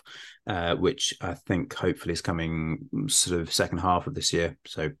of stuff, which I think hopefully is coming sort of second half of this year.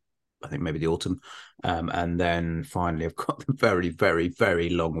 So I think maybe the autumn. And then finally, I've got the very, very, very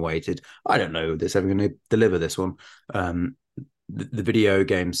long-awaited. I don't know if this ever going to deliver this one. The video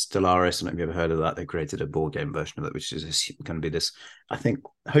game Stellaris. I don't know if you've ever heard of that. They created a board game version of it, which is going to be this, I think,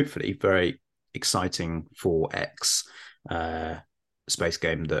 hopefully very exciting 4X space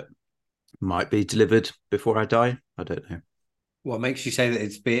game that might be delivered before I die. I don't know. What makes you say that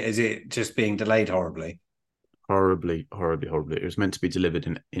is it just being delayed horribly? Horribly. It was meant to be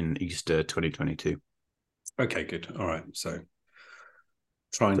delivered in Easter 2022. Okay, good. All right. So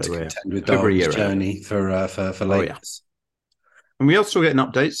trying to contend with Darwin's journey for lateness. Oh, yeah. And we also getting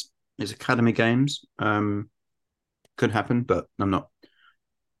updates. It's Academy Games. Could happen, but I'm not.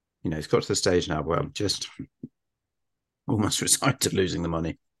 It's got to the stage now where I'm just almost resigned to losing the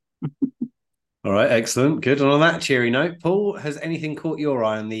money. All right, excellent, good. And on that cheery note, Paul, has anything caught your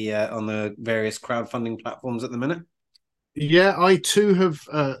eye on the various crowdfunding platforms at the minute? Yeah, I too have,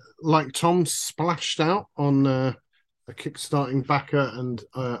 like Tom, splashed out on a kickstarting backer, and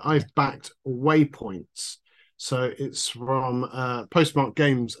I've backed Waypoints. So it's from Postmark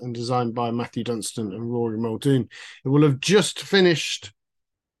Games and designed by Matthew Dunstan and Rory Muldoon. It will have just finished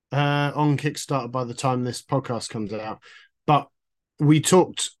on Kickstarter by the time this podcast comes out. But we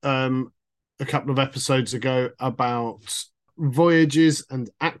talked a couple of episodes ago about Voyages and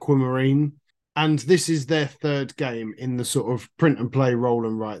Aquamarine, and this is their third game in the sort of print and play roll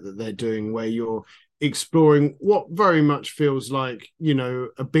and write that they're doing, where you're exploring what very much feels like,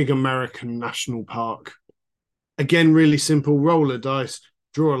 a big American national park. Again, really simple, roll a dice,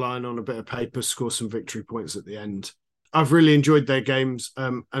 draw a line on a bit of paper, score some victory points at the end. I've really enjoyed their games.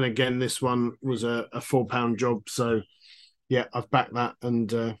 And again, this one was a £4 job. So, yeah, I've backed that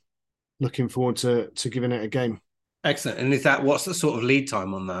and looking forward to giving it a game. Excellent. And what's the sort of lead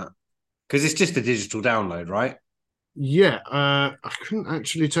time on that? Because it's just a digital download, right? Yeah, I couldn't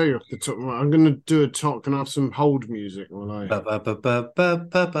actually tell you off the top of my. I'm going to do a talk and have some hold music while I. So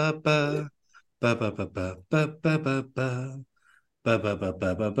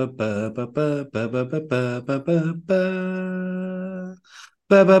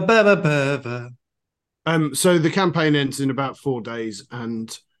the campaign ends in about 4 days,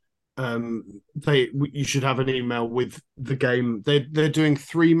 and you should have an email with the game. They're doing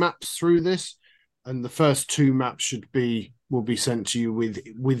 3 maps through this, and the first 2 maps will be sent to you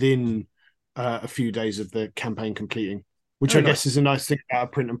within a few days of the campaign completing, which I guess is a nice thing about a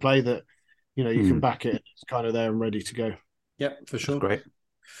print and play, that you can back it. It's kind of there and ready to go. Yep, for sure. That's great.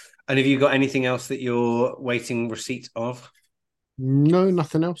 And have you got anything else that you're waiting receipt of? No,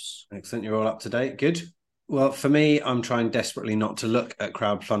 nothing else. Excellent. You're all up to date. Good. Well, for me, I'm trying desperately not to look at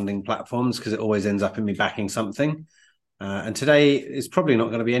crowdfunding platforms because it always ends up in me backing something. And today is probably not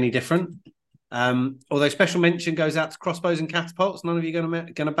going to be any different. Although special mention goes out to Crossbows and Catapults. None of you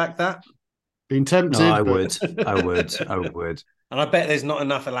going to back that? Been tempted. No, I would. I would. And I bet there's not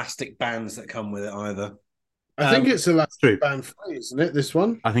enough elastic bands that come with it either. I think it's elastic band free, isn't it? This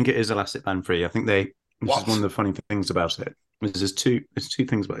one. I think it is elastic band free. I think this is one of the funny things about it. There's two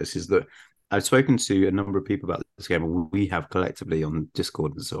things about this. Is that I've spoken to a number of people about this game, and we have collectively on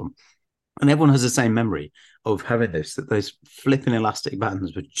Discord and so on. And everyone has the same memory of having this, that those flipping elastic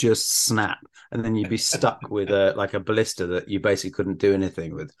bands would just snap, and then you'd be stuck with like a ballista that you basically couldn't do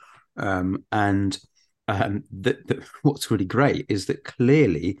anything with. What's really great is that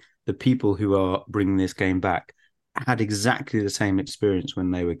clearly the people who are bringing this game back had exactly the same experience when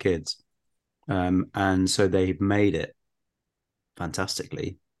they were kids. And so they've made it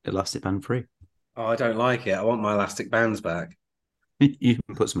fantastically elastic band free. Oh, I don't like it. I want my elastic bands back. You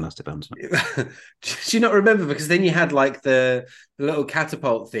can put some elastic bands on. Do you not remember? Because then you had like the little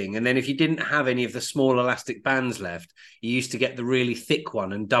catapult thing, and then if you didn't have any of the small elastic bands left, you used to get the really thick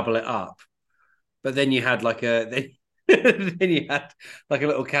one and double it up. But then you had then you had like a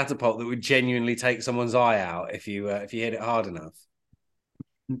little catapult that would genuinely take someone's eye out if you hit it hard enough.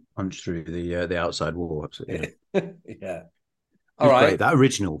 Punch through the outside wall, absolutely. Yeah. All right. Great. That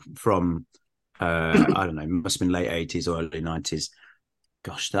original from I don't know, must have been late 80s or early 90s.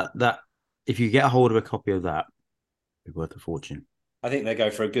 Gosh, that if you get a hold of a copy of that, it'd be worth a fortune. I think they go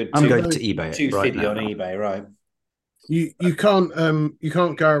for a good I'm going to eBay it 250 right on now. eBay, right? You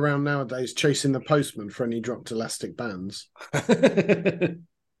can't go around nowadays chasing the postman for any dropped elastic bands.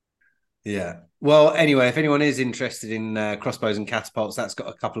 Yeah. Well, anyway, if anyone is interested in crossbows and catapults, that's got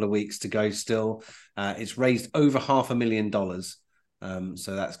a couple of weeks to go still. It's raised over $500,000.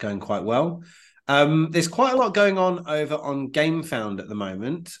 So that's going quite well. There's quite a lot going on over on GameFound at the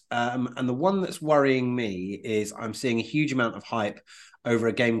moment. And the one that's worrying me is I'm seeing a huge amount of hype over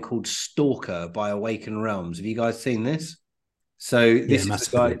a game called Stalker by Awaken Realms. Have you guys seen this? So this is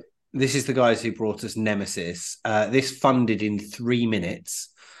the guy. This is the guys who brought us Nemesis. This funded in 3 minutes.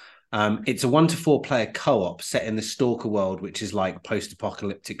 It's a 1 to 4 player co-op set in the Stalker world, which is like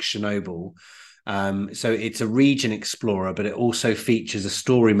post-apocalyptic Chernobyl. So it's a region explorer, but it also features a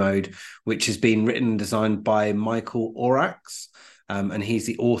story mode, which has been written and designed by Michael Orax, and he's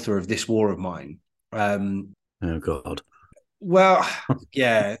the author of This War of Mine. Oh God. Well,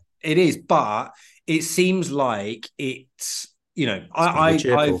 yeah, it is, but it seems like it's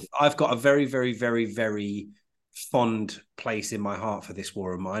I've got a very, very, very, very fond place in my heart for This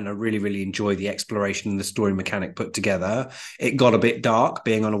War of Mine. I really, really enjoy the exploration and the story mechanic put together. It got a bit dark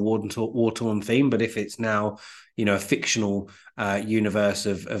being on a war-torn theme, but if it's now, a fictional universe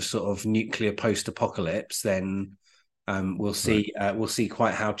of sort of nuclear post-apocalypse, then we'll see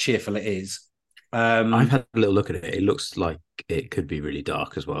quite how cheerful it is. I've had a little look at it. It looks like it could be really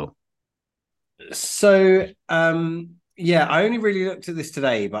dark as well. So, yeah, I only really looked at this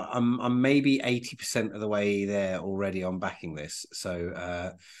today, but I'm maybe 80% of the way there already on backing this.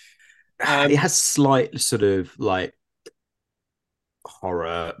 So, it has slight sort of like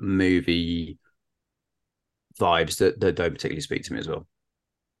horror movie vibes that don't particularly speak to me as well.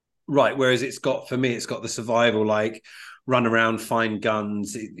 Right. Whereas it's got the survival, like run around, find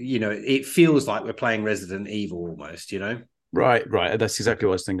guns. It feels like we're playing Resident Evil almost, Right. That's exactly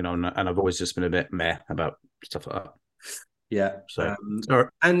what I was thinking of, and I've always just been a bit meh about stuff like that. Yeah. So sorry.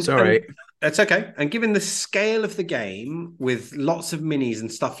 And that's okay. And given the scale of the game with lots of minis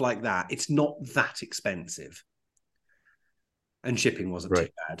and stuff like that, it's not that expensive. And shipping wasn't too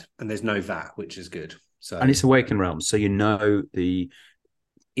bad. And there's no VAT, which is good. So and it's Awaken Realms, so the the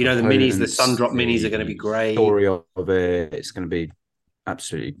minis, the Sundrop minis are going to be great. Story of it, it's going to be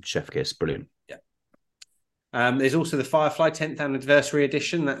absolutely chef kiss, brilliant. Yeah. There's also the Firefly 10th anniversary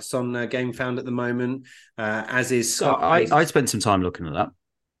edition that's on GameFound at the moment, as is Scarface. So I spent some time looking at that.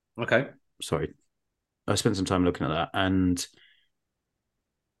 Okay. Sorry, I spent some time looking at that, and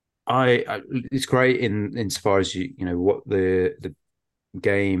it's great insofar as what the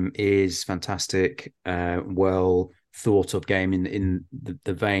game is fantastic, well thought of game in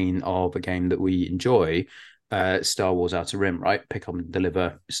the vein of a game that we enjoy. Star Wars Outer Rim, right? Pick up and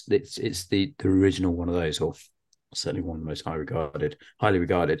deliver. It's the original one of those, or certainly one of the most highly regarded.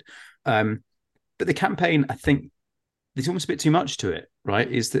 But the campaign, I think, there's almost a bit too much to it,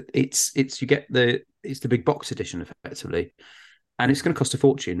 right? Is that it's the big box edition effectively, and it's going to cost a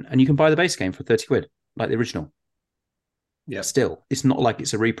fortune, and you can buy the base game for 30 quid, like the original. Yeah. Still, it's not like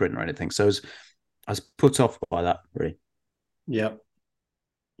it's a reprint or anything. So I was put off by that, really. Yep.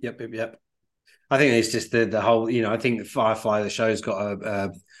 I think it's just the whole, I think the Firefly, the show's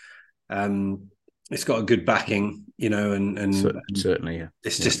got it's got a good backing, and certainly, yeah.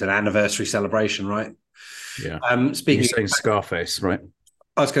 It's just an anniversary celebration, right? Yeah. Speaking You're saying Scarface, right?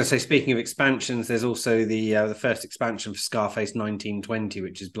 I was going to say, speaking of expansions, there's also the first expansion for Scarface 1920,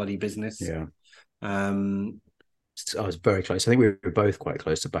 which is bloody business. Yeah. I was very close. I think we were both quite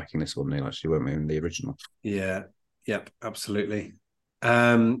close to backing this one, Neil, actually, weren't we, in the original? Yeah. Yep, absolutely.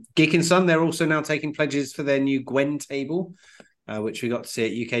 Geek and Sun, they're also now taking pledges for their new Gwen table, which we got to see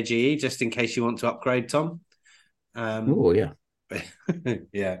at UKGE, just in case you want to upgrade, Tom. Oh, yeah.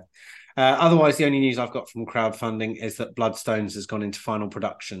 Yeah. Otherwise, the only news I've got from crowdfunding is that Bloodstones has gone into final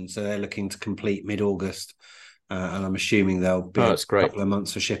production, so they're looking to complete mid-August, and I'm assuming there'll be a couple of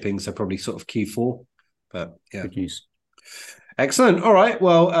months for shipping, so probably sort of Q4. But yeah, good news. Excellent. All right.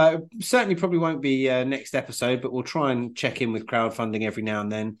 Well, certainly probably won't be next episode, but we'll try and check in with crowdfunding every now and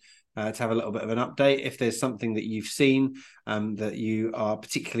then to have a little bit of an update. If there's something that you've seen that you are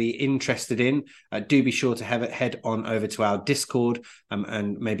particularly interested in, do be sure to head on over to our Discord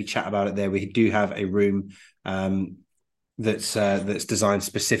and maybe chat about it there. We do have a room that's designed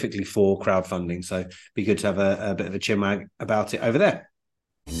specifically for crowdfunding, so be good to have a bit of a chinwag about it over there.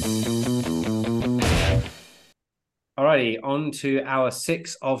 Alrighty, on to our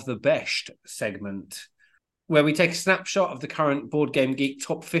 6 of the best segment. where we take a snapshot of the current Board Game Geek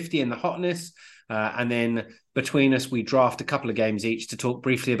top 50 in the hotness. And then between us, we draft a couple of games each to talk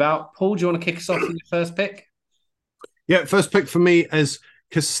briefly about. Paul, do you want to kick us off with your first pick? Yeah, first pick for me is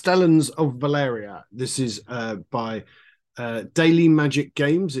Castellans of Valeria. This is by Daily Magic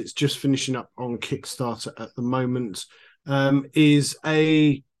Games. It's just finishing up on Kickstarter at the moment. Is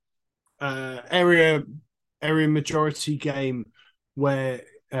a area majority game where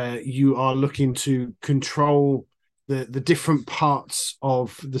you are looking to control the different parts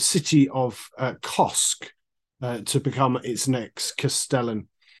of the city of Kosk to become its next Castellan.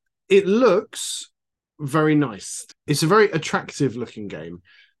 It looks very nice. It's a very attractive looking game.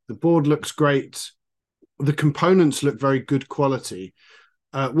 The board looks great. The components look very good quality.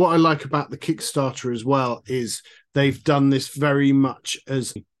 What I like about the Kickstarter as well is they've done this very much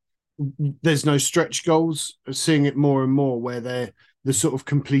as there's no stretch goals. Seeing it more and more where the sort of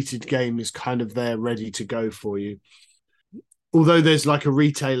completed game is kind of there ready to go for you. Although there's like a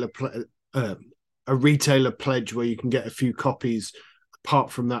retailer pledge where you can get a few copies.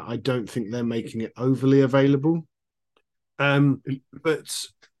 Apart from that, I don't think they're making it overly available. But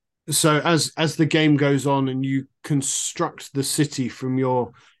so as the game goes on and you construct the city from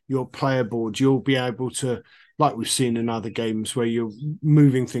your player board, you'll be able to, like we've seen in other games where you're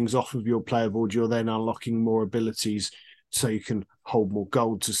moving things off of your player board, you're then unlocking more abilities so you can hold more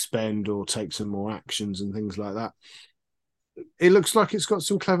gold to spend or take some more actions and things like that. It looks like it's got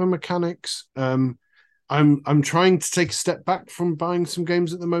some clever mechanics. I'm trying to take a step back from buying some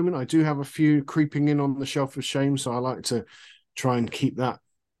games at the moment. I do have a few creeping in on the shelf of shame, so I like to try and keep that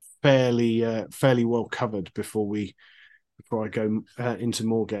fairly well covered before I go into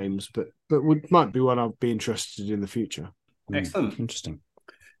more games. But might be one I'll be interested in the future. Excellent, interesting.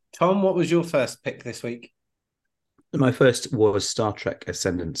 Tom, what was your first pick this week? My first was Star Trek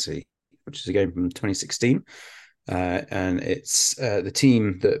Ascendancy, which is a game from 2016. And it's the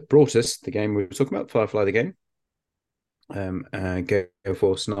team that brought us the game we were talking about, Firefly the game, Gale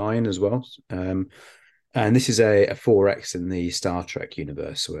Force 9 as well. And this is a 4X in the Star Trek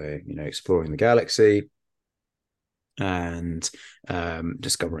universe where, exploring the galaxy and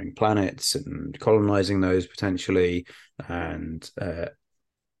discovering planets and colonizing those potentially. And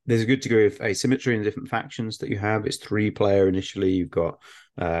there's a good degree of asymmetry in the different factions that you have. It's 3-player initially. You've got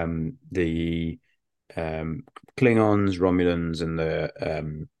the Klingons, Romulans, and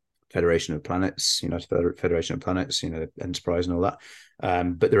the Federation of Planets, United Federation of Planets, Enterprise and all that.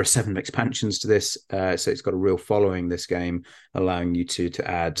 But there are 7 expansions to this, so it's got a real following, this game, allowing you to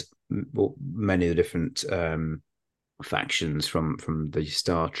add many of the different factions from the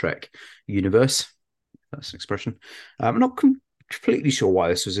Star Trek universe. That's an expression. I'm not completely sure why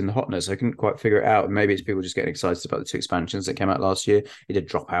this was in the hotness. I couldn't quite figure it out. Maybe it's people just getting excited about the 2 expansions that came out last year. It did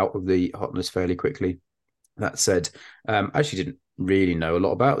drop out of the hotness fairly quickly. That said, I actually didn't really know a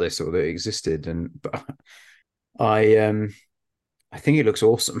lot about this or that it existed, but I think it looks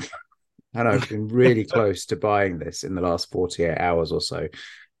awesome. And I've been really close to buying this in the last 48 hours or so.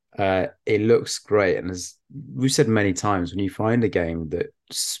 It looks great, and as we've said many times, when you find a game that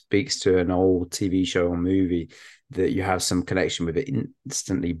speaks to an old TV show or movie that you have some connection with, it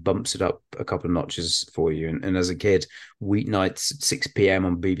instantly bumps it up a couple of notches for you. And as a kid, weeknights at 6 p.m.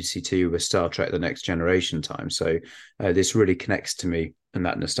 on BBC Two were Star Trek: The Next Generation time. So this really connects to me, and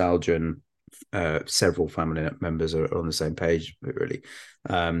that nostalgia, and several family members are on the same page, really.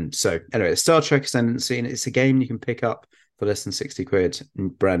 So anyway, Star Trek Ascendancy, and it's a game you can pick up for less than 60 quid,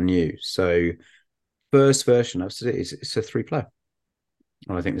 brand new. So first version, I've said it's a 3-player.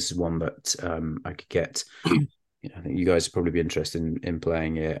 And I think this is one that I could get. I think you guys would probably be interested in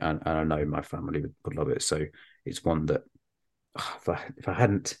playing it, and I know my family would love it. So it's one that if I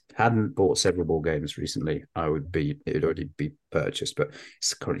hadn't bought several board games recently, it would already be purchased. But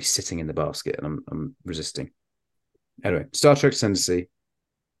it's currently sitting in the basket, and I'm resisting. Anyway, Star Trek Ascendancy.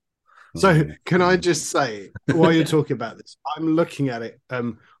 So can I just say, while you're talking about this, I'm looking at it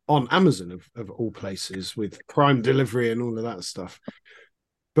on Amazon of all places with Prime delivery and all of that stuff.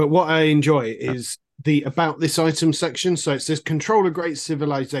 But what I enjoy is the about this item section. So it says control a great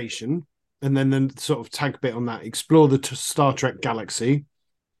civilization, and then the sort of tag bit on that, explore the Star Trek galaxy,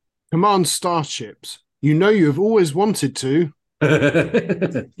 command starships. You have always wanted to.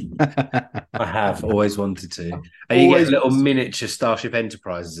 I have always wanted to. And you get little miniature Starship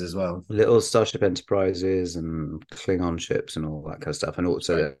Enterprises as well. Little Starship Enterprises and Klingon ships and all that kind of stuff. And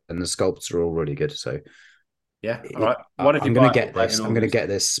also, and the sculpts are all really good. So yeah, all right. I'm going to get this. I'm going to get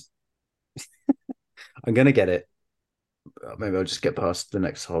this. I'm going to get it. Maybe I'll just get past the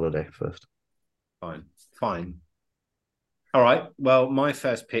next holiday first. Fine. All right. Well, my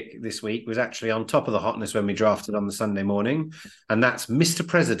first pick this week was actually on top of the hotness when we drafted on the Sunday morning, and that's Mr.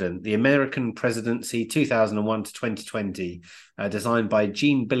 President, the American Presidency 2001 to 2020, designed by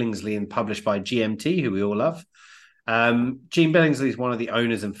Gene Billingsley and published by GMT, who we all love. Gene Billingsley is one of the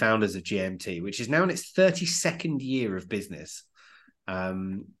owners and founders of GMT, which is now in its 32nd year of business.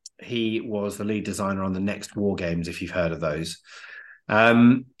 He was the lead designer on the Next War games, if you've heard of those.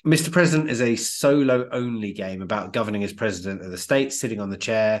 Mr. President is a solo-only game about governing as president of the state, sitting on the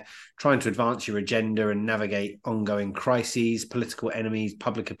chair, trying to advance your agenda and navigate ongoing crises, political enemies,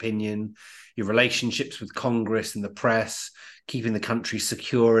 public opinion, your relationships with Congress and the press, keeping the country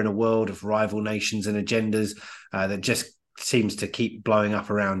secure in a world of rival nations and agendas that just seems to keep blowing up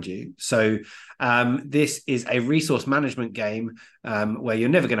around you. So this is a resource management game where you're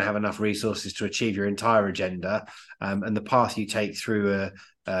never going to have enough resources to achieve your entire agenda. And the path you take through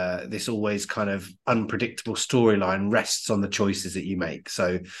this always kind of unpredictable storyline rests on the choices that you make.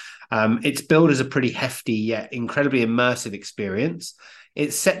 So it's billed as a pretty hefty yet incredibly immersive experience.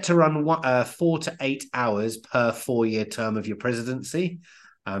 It's set to run 4 to 8 hours per 4-year term of your presidency.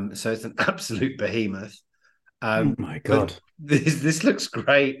 So it's an absolute behemoth. Oh my God. This looks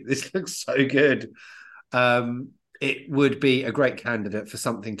great. This looks so good. It would be a great candidate for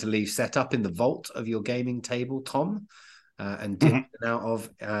something to leave set up in the vault of your gaming table, Tom, and dip out of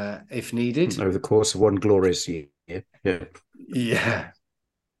if needed. Over the course of one glorious year. Yeah. Yeah.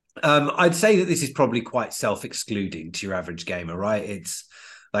 I'd say that this is probably quite self-excluding to your average gamer, right?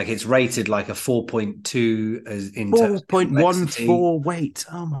 It's rated like a 4.2 as in 4.14 weight.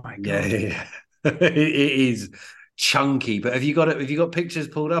 Oh my God. Yeah. It is chunky, but have you got pictures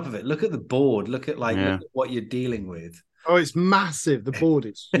pulled up of it? Look at the board. Look at look at what you're dealing with. Oh, it's massive. The board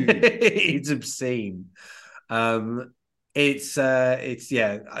is huge. It's obscene.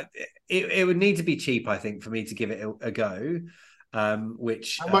 It would need to be cheap, I think, for me to give it a go.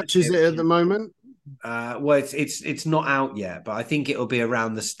 Which how much is it at the moment? Well, it's not out yet, but I think it'll be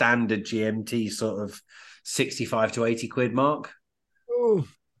around the standard GMT sort of 65 to 80 quid mark. Oh.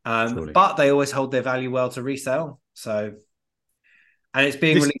 But they always hold their value well to resell. So, and it's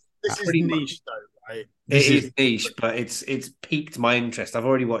being released. This is niche, though, right? It is niche, but it's piqued my interest. I've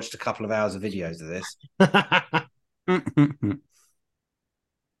already watched a couple of hours of videos of this.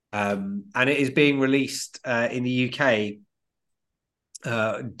 And it is being released in the UK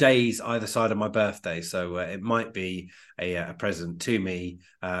days either side of my birthday. So it might be a present to me,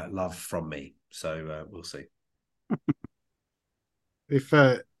 love from me. So we'll see. If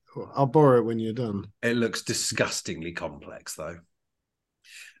I'll borrow it when you're done. It looks disgustingly complex, though.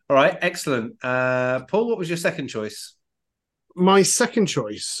 All right, excellent. Paul, what was your second choice? My second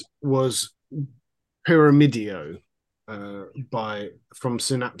choice was Pyramidio from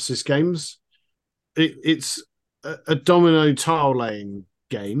Synapsis Games. It's a domino tile laying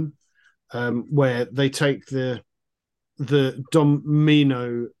game where they take the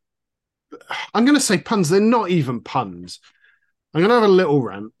domino. I'm going to say puns. They're not even puns. I'm going to have a little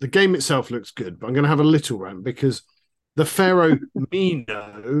rant. The game itself looks good, but I'm going to have a little rant because the Pharaoh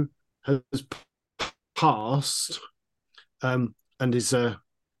Mino has passed and is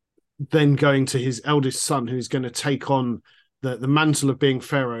then going to his eldest son, who's going to take on the mantle of being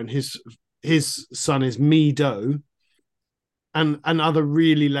Pharaoh, and his son is Mido, and other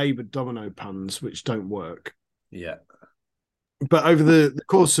really laboured domino puns which don't work. Yeah. But over the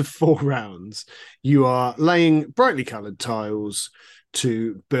course of 4 rounds, you are laying brightly coloured tiles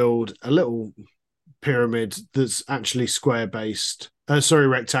to build a little pyramid that's actually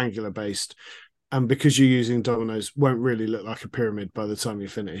rectangular based. And because you're using dominoes, won't really look like a pyramid by the time you're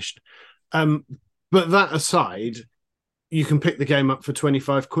finished. But that aside, you can pick the game up for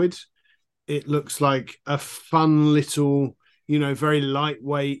 25 quid. It looks like a fun little, very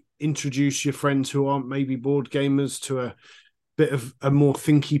lightweight, introduce your friends who aren't maybe board gamers to a bit of a more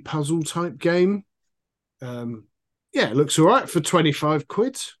thinky puzzle type game. It looks all right for 25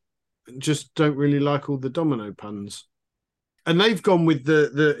 quid. Just don't really like all the domino puns. And they've gone with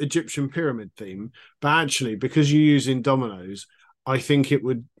the Egyptian pyramid theme, but actually, because you're using dominoes, I think it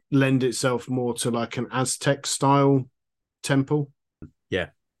would lend itself more to like an Aztec style temple. Yeah.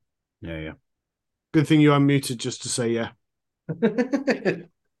 Good thing you unmuted just to say yeah. It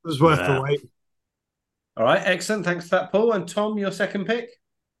was worth the wait. All right, excellent. Thanks for that, Paul. And Tom, your second pick?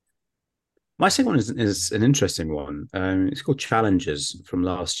 My second one is an interesting one. It's called Challengers from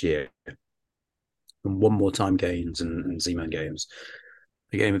last year. From One More Time Games and Z-Man Games.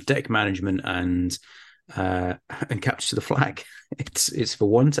 A game of deck management and capture the flag. It's for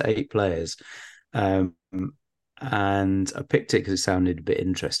 1 to 8 players. And I picked it because it sounded a bit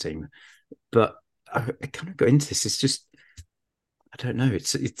interesting. But I kind of got into this. It's just I don't know.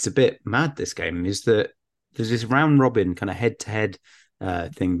 It's a bit mad. This game is that there's this round robin kind of head to head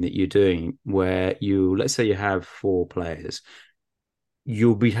thing that you're doing where let's say you have 4 players,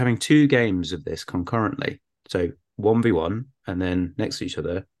 you'll be having 2 games of this concurrently. So 1v1, and then next to each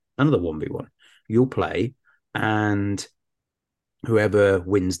other, another 1v1. You'll play, and whoever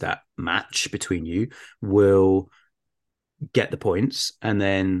wins that match between you will get the points, and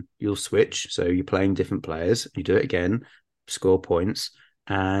then you'll switch. So you're playing different players, you do it again, score points,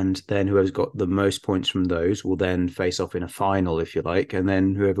 and then whoever's got the most points from those will then face off in a final, if you like, and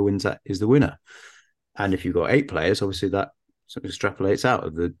then whoever wins that is the winner. And if you've got 8 players, obviously that sort of extrapolates out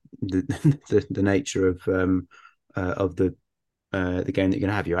of the nature of the game that you're going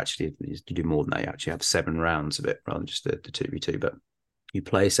to have. You do more than that. You actually have 7 rounds of it rather than just the 2v2, but you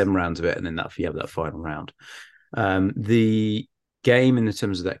play 7 rounds of it, and then you have that final round. The game, in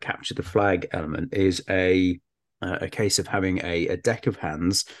terms of that capture the flag element, is a case of having a deck of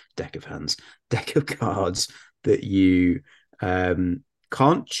cards that you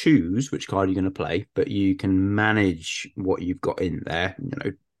can't choose which card you're going to play, but you can manage what you've got in there,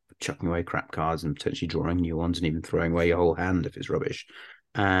 chucking away crap cards and potentially drawing new ones, and even throwing away your whole hand if it's rubbish.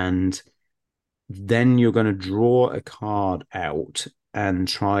 And then you're going to draw a card out and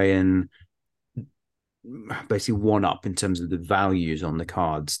try and basically one up in terms of the values on the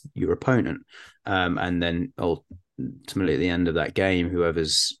cards your opponent, and then ultimately at the end of that game,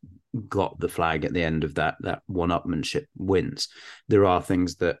 whoever's got the flag at the end of that one-upmanship wins. There are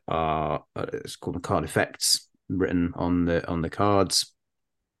things that are it's called card effects written on the cards.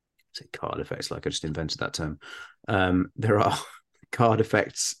 I say card effects like I just invented that term. There are card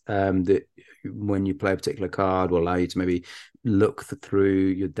effects that when you play a particular card will allow you to maybe look through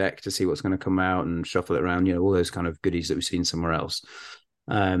your deck to see what's going to come out and shuffle it around, all those kind of goodies that we've seen somewhere else.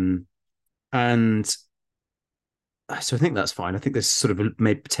 And so I think that's fine. I think there's sort of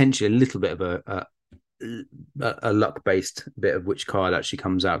maybe potentially a little bit of a luck-based bit of which card actually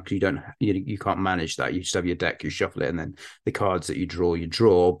comes out, because you can't manage that. You just have your deck, you shuffle it, and then the cards that you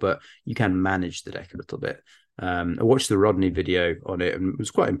draw, but you can manage the deck a little bit. I watched the Rodney video on it and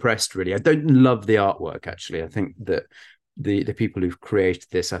was quite impressed, really. I don't love the artwork, actually. I think that the people who've created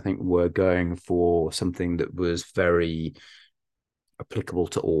this, I think, were going for something that was very applicable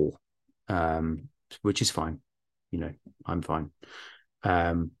to all, which is fine. I'm fine.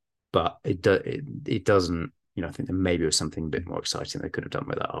 But it doesn't, I think there maybe was something a bit more exciting they could have done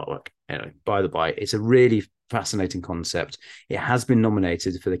with that artwork. Anyway, by the by, it's a really fascinating concept. It has been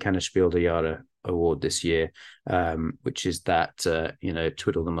nominated for the Kennerspiel der Jahre award this year, which is that,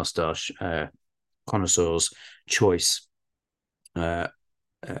 twiddle the mustache connoisseur's choice or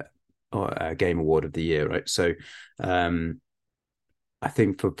game award of the year, right? So I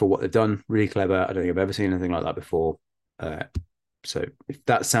think for what they've done, really clever. I don't think I've ever seen anything like that before. So if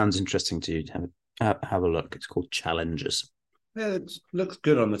that sounds interesting to you, have a look. It's called Challengers. Yeah, it looks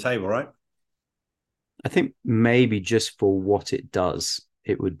good on the table, right? I think maybe just for what it does,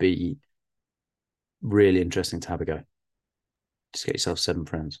 it would be really interesting to have a go. Just get yourself 7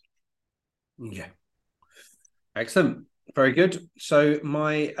 friends. Yeah. Excellent. Very good. So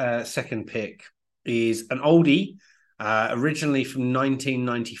my second pick is an oldie, originally from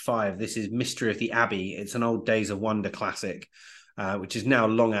 1995. This is Mystery of the Abbey. It's an old Days of Wonder classic, which is now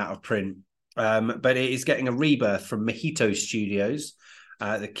long out of print. But it is getting a rebirth from Mojito Studios,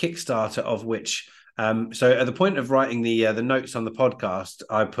 the Kickstarter of which... so at the point of writing the notes on the podcast,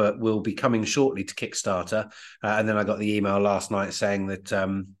 I put will be coming shortly to Kickstarter. And then I got the email last night saying that,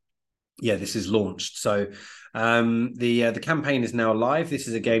 this is launched. So the campaign is now live. This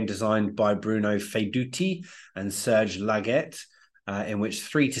is a game designed by Bruno Faiduti and Serge Laguette, in which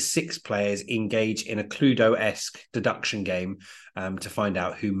 3 to 6 players engage in a Cluedo-esque deduction game to find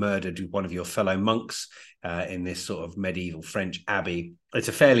out who murdered one of your fellow monks in this sort of medieval French abbey. It's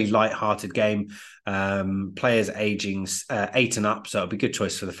a fairly light-hearted game. Players aging 8 and up, so it'll be a good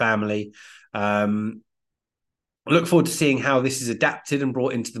choice for the family. I look forward to seeing how this is adapted and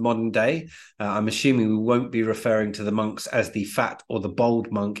brought into the modern day. I'm assuming we won't be referring to the monks as the fat or the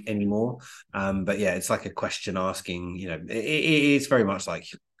bold monk anymore. But yeah, it's like a question asking, it is very much like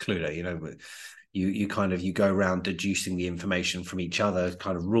Cluedo, you go around deducing the information from each other,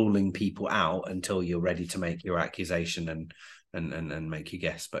 kind of ruling people out until you're ready to make your accusation and make your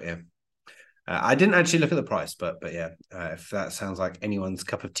guess. But yeah. I didn't actually look at the price, but yeah, if that sounds like anyone's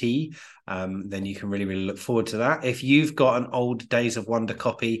cup of tea, then you can really, really look forward to that. If you've got an old Days of Wonder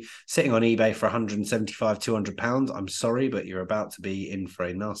copy sitting on eBay for £175-200, I'm sorry, but you're about to be in for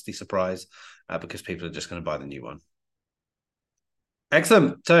a nasty surprise because people are just going to buy the new one.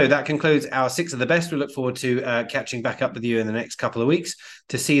 Excellent. So that concludes our 6 of the best. We look forward to catching back up with you in the next couple of weeks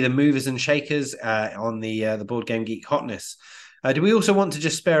to see the movers and shakers on the Board Game Geek hotness. Do we also want to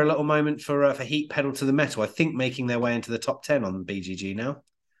just spare a little moment for Heat Pedal to the Metal? I think making their way into the top 10 on BGG now.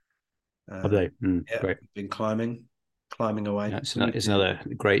 Have they? Great. Been climbing away. Yeah, it's another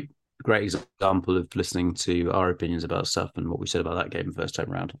great example of listening to our opinions about stuff and what we said about that game the first time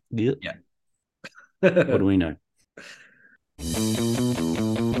around. Yeah. What do we know?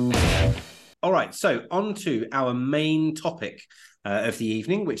 All right, so on to our main topic of the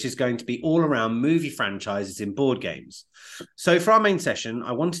evening, which is going to be all around movie franchises in board games. So for our main session,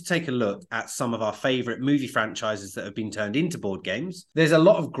 I want to take a look at some of our favorite movie franchises that have been turned into board games. There's a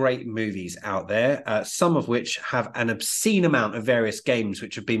lot of great movies out there, some of which have an obscene amount of various games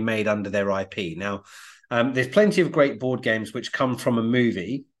which have been made under their IP. Now, there's plenty of great board games which come from a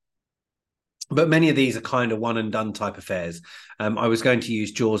movie, but many of these are kind of one and done type affairs. I was going to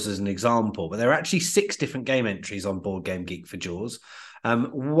use Jaws as an example, but there are actually 6 different game entries on Board Game Geek for Jaws.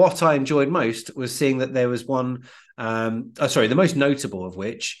 What I enjoyed most was seeing that there was one, the most notable of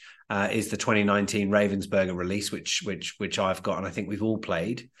which is the 2019 Ravensburger release, which I've got and I think we've all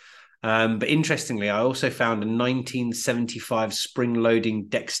played. But interestingly, I also found a 1975 spring-loading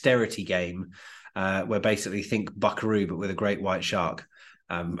dexterity game where basically think Buckaroo, but with a great white shark.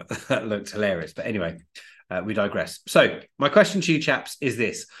 That looked hilarious. But anyway, we digress. So my question to you chaps is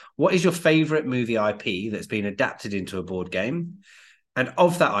this. What is your favourite movie IP that's been adapted into a board game? And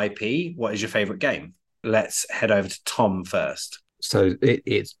of that IP, what is your favourite game? Let's head over to Tom first. So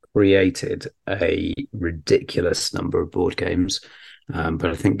it's created a ridiculous number of board games, but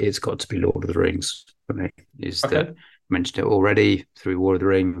I think it's got to be Lord of the Rings for me. I mentioned it already through War of the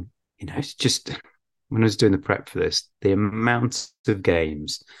Ring. It's just... When I was doing the prep for this, the amount of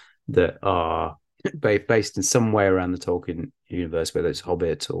games that are based in some way around the Tolkien universe, whether it's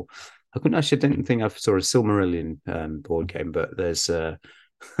Hobbit or I didn't think I saw a Silmarillion board game, but there's so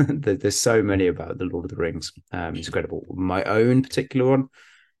many about the Lord of the Rings. It's incredible. My own particular one,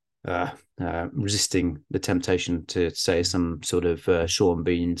 resisting the temptation to say some sort of Sean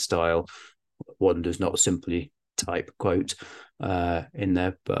Bean style, one does not simply type quote in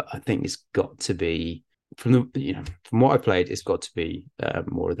there, but I think it's got to be from what I played, it's got to be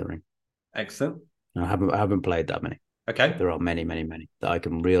War of the Ring. Excellent. I haven't played that many. Okay. There are many that I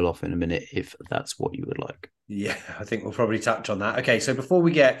can reel off in a minute if that's what you would like. Yeah, I think we'll probably touch on that. Okay, so before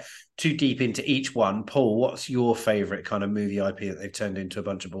we get too deep into each one, Paul, what's your favorite kind of movie IP that they've turned into a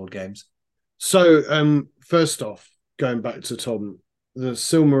bunch of board games? So first off, going back to Tom, the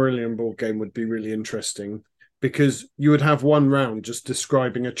Silmarillion board game would be really interesting, because you would have one round just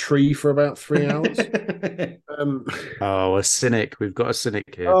describing a tree for about 3 hours. A cynic. We've got a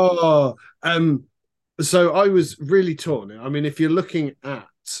cynic here. So I was really torn. I mean, if you're looking at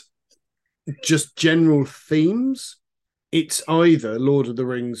just general themes, it's either Lord of the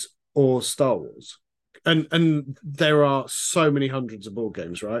Rings or Star Wars. And there are so many hundreds of board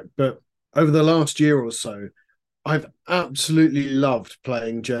games, right? But over the last year or so, I've absolutely loved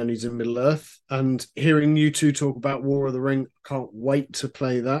playing Journeys in Middle-earth, and hearing you two talk about War of the Ring, can't wait to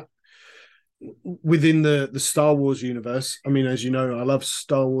play that. Within the Star Wars universe, I mean, as you know, I love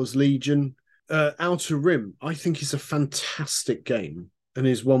Star Wars Legion. Outer Rim, I think is a fantastic game and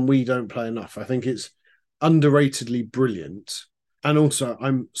is one we don't play enough. I think it's underratedly brilliant. And also,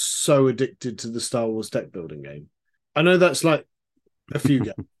 I'm so addicted to the Star Wars deck building game. I know that's like a few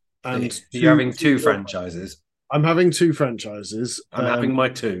games. And you're having 2 franchises. I'm having 2 franchises. I'm having my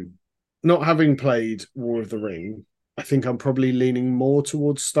 2. Not having played War of the Ring, I think I'm probably leaning more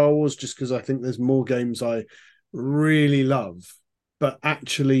towards Star Wars, just because I think there's more games I really love. But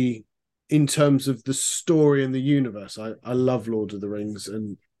actually, in terms of the story and the universe, I love Lord of the Rings,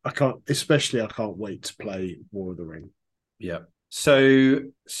 and I can't wait to play War of the Ring. Yeah. So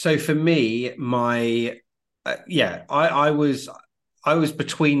for me, I was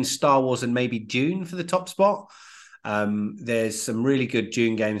between Star Wars and maybe Dune for the top spot. There's some really good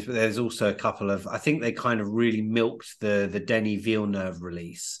Dune games, but there's also a couple of, I think they kind of really milked the Denis Villeneuve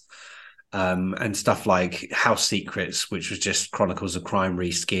release. And stuff like House Secrets, which was just Chronicles of Crime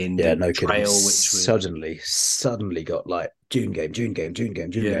reskinned. Yeah, no Trail, kidding. which was Suddenly got like Dune game.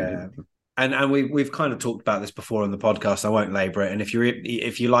 And we've kind of talked about this before on the podcast. I won't labour it. And if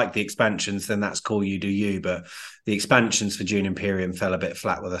you like the expansions, then that's cool. You do you. But the expansions for Dune Imperium fell a bit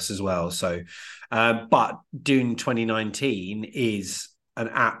flat with us as well. So, but Dune 2019 is an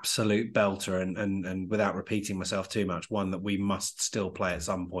absolute belter, and without repeating myself too much, one that we must still play at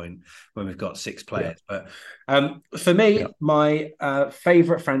some point when we've got 6 players. But for me, my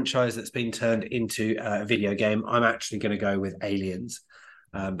favorite franchise that's been turned into a video game, I'm actually going to go with Aliens,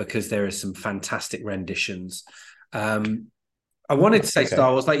 because there is some fantastic renditions. I wanted to say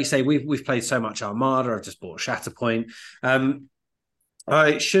Star Wars, like you say, we've played so much Armada. I've just bought Shatterpoint.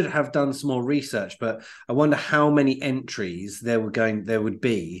 I should have done some more research, but I wonder how many entries there would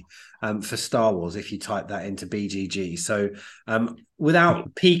be for Star Wars if you type that into BGG. So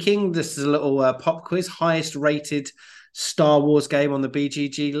without peeking, this is a little pop quiz. Highest rated Star Wars game on the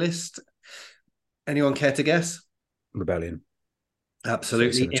BGG list. Anyone care to guess? Rebellion.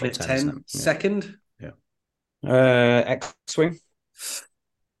 Absolutely. In at 10. Second? X-Wing.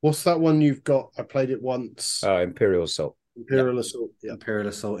 What's that one you've got? I played it once. Imperial Assault. Imperial Assault. Yeah. Imperial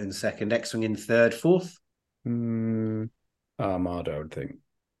Assault in second. X-Wing in third. Fourth? Armada, I would think.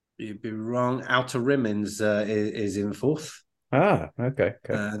 You'd be wrong. Outer Rim is in fourth. Okay.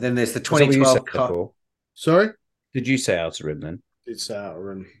 Then there's the 2012 Sorry? Did you say Outer Rim then? It's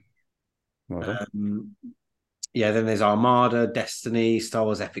Outer Rim. Then there's Armada, Destiny, Star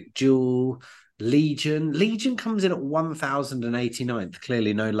Wars Epic Duel, Legion. Legion comes in at 1089th.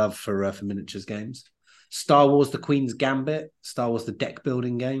 Clearly no love for miniatures games. Star Wars The Queen's Gambit. Star Wars The Deck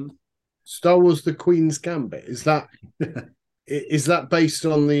Building Game. Star Wars The Queen's Gambit. Is that based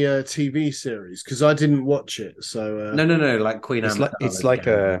on the TV series? Because I didn't watch it. So No. Like Queen Amidala's it's like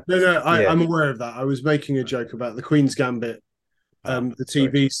Gambit. I'm aware of that. I was making a joke about The Queen's Gambit, the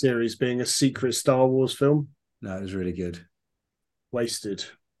TV series being a secret Star Wars film. No, it was really good. Wasted.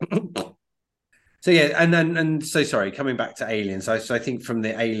 So yeah, and so sorry, coming back to Aliens. So I think from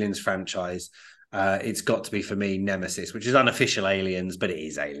the Aliens franchise, it's got to be for me Nemesis, which is unofficial Aliens, but it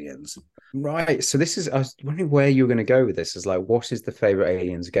is Aliens. Right. So I was wondering where you were going to go with this. Is like, what is the favorite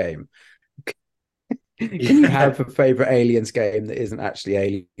Aliens game? Can you have a favorite Aliens game that isn't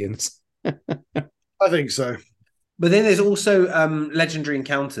actually Aliens? I think so. But then there's also Legendary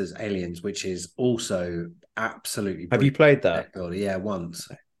Encounters Aliens, which is also absolutely brilliant. Have you played that? Yeah, once.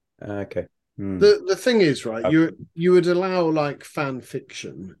 Okay. The thing is, right, you would allow like fan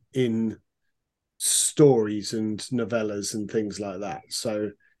fiction in stories and novellas and things like that.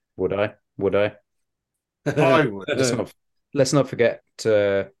 So would I? I would. Let's not forget.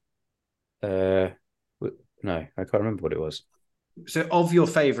 No, I can't remember what it was. So, of your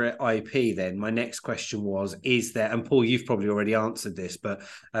favorite IP, then my next question was: is there? And Paul, you've probably already answered this, but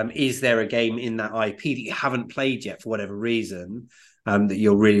is there a game in that IP that you haven't played yet for whatever reason? That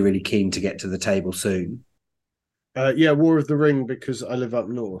you're really, really keen to get to the table soon? War of the Ring, because I live up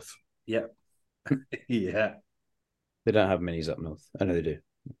north. Yep. Yeah. They don't have minis up north. I know they do.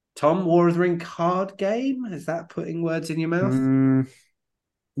 Tom, War of the Ring card game? Is that putting words in your mouth?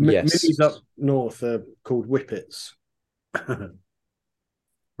 Yes. Minis up north are called Whippets. I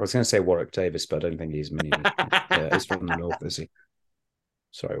was going to say Warwick Davis, but I don't think he's mini. He's from the north, is he?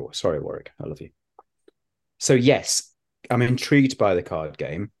 Sorry, Warwick. I love you. So yes, I'm intrigued by the card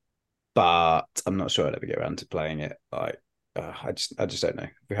game, but I'm not sure I'll ever get around to playing it. Like, I just don't know.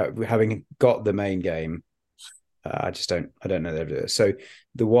 Having got the main game, I don't know. They'll do it. So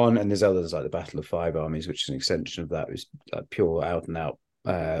the one, and there's others like the Battle of Five Armies, which is an extension of that. It was like pure out and out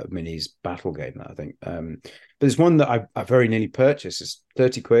minis battle game, I think. But there's one that I very nearly purchased. It's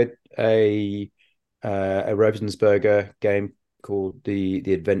 30 quid, a Ravensburger game called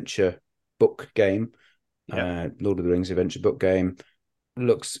the Adventure Book Game. Lord of the Rings Adventure Book Game.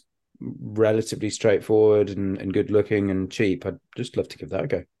 Looks relatively straightforward and good looking and cheap. I'd just love to give that a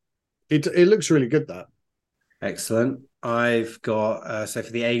go. It looks really good, that. Excellent. I've got so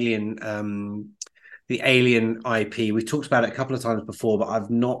for the Alien IP, we've talked about it a couple of times before, but I've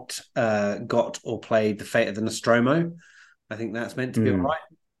not got or played the Fate of the Nostromo. I think that's meant to be all right.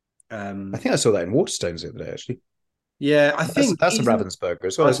 I think I saw that in Waterstones the other day, actually. Yeah, I think that's a Ravensburger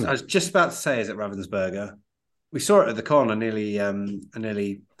as well, isn't it? I was just about to say, is it Ravensburger? We saw it at the con. I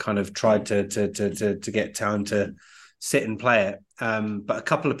nearly kind of tried to get time to sit and play it. But a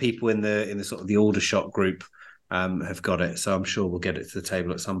couple of people in the sort of the Aldershot group have got it, so I'm sure we'll get it to the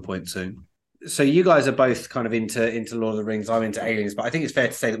table at some point soon. So you guys are both kind of into Lord of the Rings. I'm into Aliens, but I think it's fair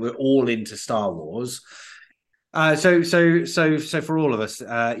to say that we're all into Star Wars. So for all of us,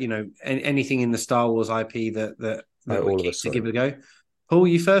 anything in the Star Wars IP that all of us to give it a go. Paul,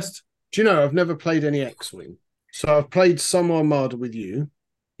 you first. Do you know I've never played any X-Wing? So I've played some Armada with you.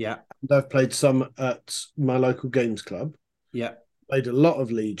 Yeah. And I've played some at my local games club. Yeah. Played a lot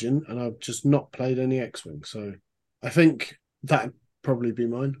of Legion, and I've just not played any X-Wing. So I think that'd probably be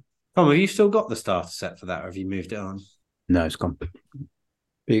mine. Tom, have you still got the starter set for that, or have you moved it on? No, it's gone.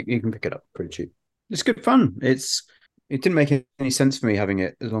 You can pick it up pretty cheap. It's good fun. It didn't make any sense for me having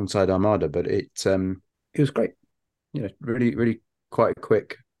it alongside Armada, but it was great. Really, really quite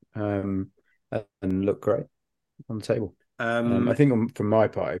quick, and looked great on the table. I think from my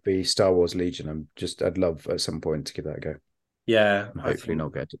part, it'd be Star Wars Legion. I'd love at some point to give that a go. Yeah, and hopefully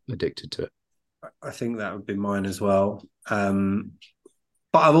not get addicted to it. I think that would be mine as well.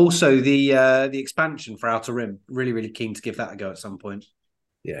 But I've also the expansion for Outer Rim. Really, really keen to give that a go at some point.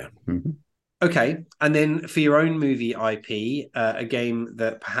 Yeah. Okay, and then for your own movie IP, a game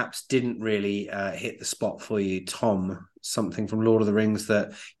that perhaps didn't really hit the spot for you, Tom, something from Lord of the Rings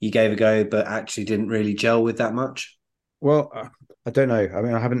that you gave a go but actually didn't really gel with that much. Well, I don't know. I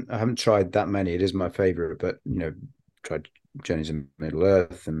mean, I haven't tried that many. It is my favorite, but tried Journeys in Middle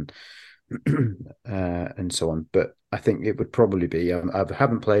Earth and and so on. But I think it would probably be. I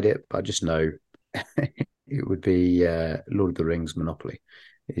haven't played it, but I just know it would be Lord of the Rings Monopoly.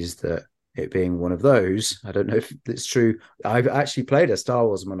 Is that it being one of those? I don't know if it's true. I've actually played a Star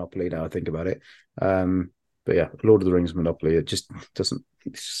Wars Monopoly now I think about it. But yeah, Lord of the Rings Monopoly. It just doesn't.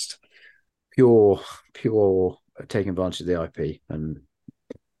 It's just pure taking advantage of the IP, and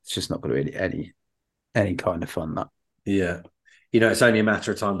it's just not going to be any kind of fun. That. Yeah. It's only a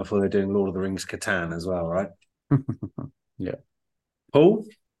matter of time before they're doing Lord of the Rings Catan as well, right? Yeah. Paul?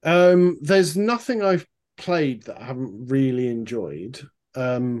 There's nothing I've played that I haven't really enjoyed.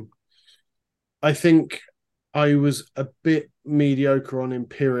 I think I was a bit mediocre on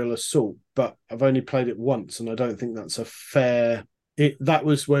Imperial Assault, but I've only played it once, and I don't think that's a fair. That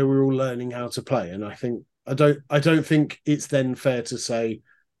was where we were all learning how to play, and I don't think it's then fair to say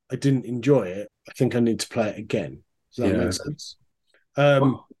I didn't enjoy it. I think I need to play it again. Does that make sense?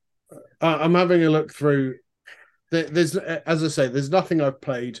 I'm having a look through. There's, as I say, there's nothing I've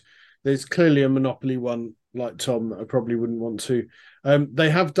played. There's clearly a Monopoly one, like Tom, that I probably wouldn't want to. They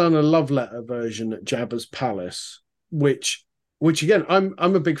have done a love letter version at Jabba's Palace, which again, I'm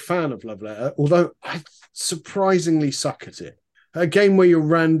a big fan of love letter, although I surprisingly suck at it. A game where you're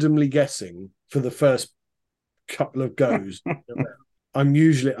randomly guessing for the first couple of goes. I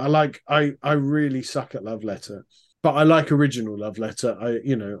really suck at love letter, but I like original love letter. I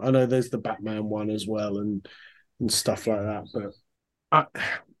know there's the Batman one as well and stuff like that,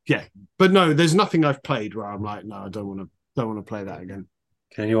 but no, there's nothing I've played where I'm like, no, I don't want to play that again.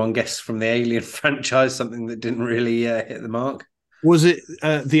 Can anyone guess from the Alien franchise something that didn't really hit the mark? Was it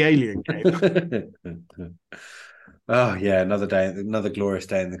the Alien game? Oh yeah, another glorious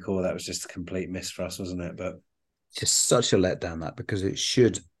day in the core. That was just a complete miss for us, wasn't it? But just such a letdown, that, because it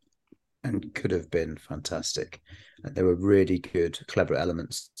should and could have been fantastic. And there were really good, clever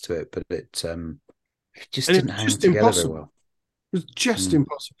elements to it, but it just didn't hang together very well. It was just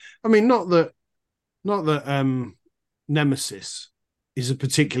impossible. I mean, not that Nemesis is a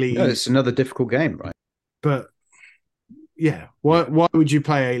particularly. No, it's another difficult game, right? But yeah, why would you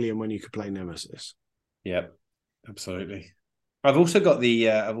play Alien when you could play Nemesis? Yep, absolutely. I've also got the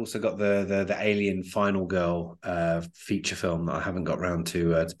Alien Final Girl feature film that I haven't got round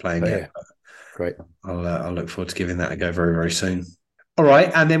to playing yet. Yeah. Great. I'll look forward to giving that a go very, very soon. All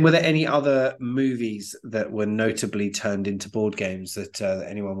right, and then were there any other movies that were notably turned into board games that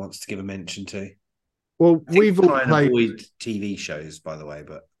anyone wants to give a mention to? Well, we've all played avoid TV shows, by the way,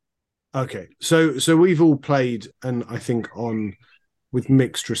 but okay. So we've all played, and I think with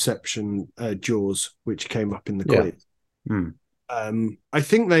mixed reception, Jaws, which came up in the quiz. I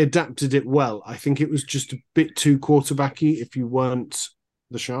think they adapted it well. I think it was just a bit too quarterbacky if you weren't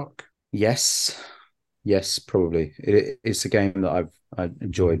the shark. Yes, probably. It's a game that I've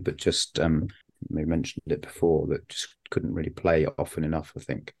enjoyed, but just we mentioned it before, that just couldn't really play often enough. I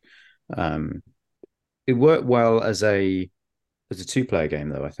think it worked well as a 2-player game,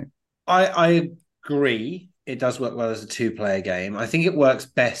 though. I think I agree. It does work well as a 2-player game. I think it works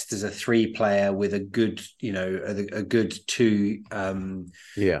best as a 3-player with a good, a good 2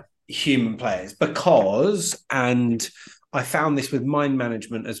 human players, because, and I found this with mind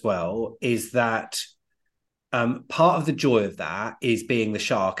management as well, is that part of the joy of that is being the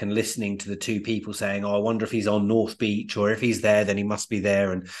shark and listening to the 2 people saying, "Oh, I wonder if he's on North Beach, or if he's there, then he must be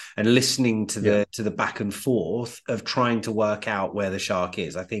there," and listening to the back and forth of trying to work out where the shark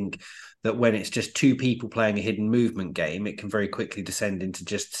is. I think that when it's just 2 people playing a hidden movement game, it can very quickly descend into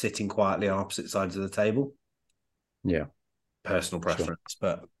just sitting quietly on opposite sides of the table. Yeah, personal preference,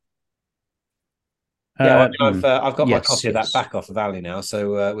 but. Yeah, I've got my copy of that back off of Ali now,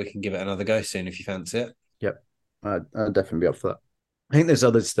 so we can give it another go soon if you fancy it. Yep, I'd definitely be up for that. I think there's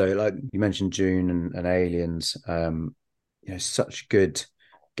others though, like you mentioned Dune and Aliens. Such good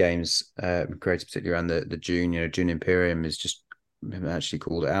games created particularly around the Dune. Dune Imperium is just haven't actually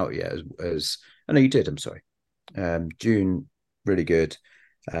called it out yet. As I know you did. I'm sorry. Dune, really good.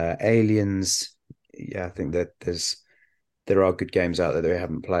 Aliens, yeah, I think that there are good games out there that we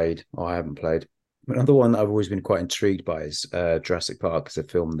haven't played, or I haven't played. Another one I've always been quite intrigued by is Jurassic Park. It's a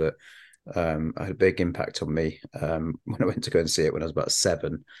film that had a big impact on me when I went to go and see it when I was about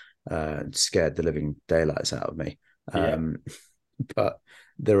 7. It scared the living daylights out of me. But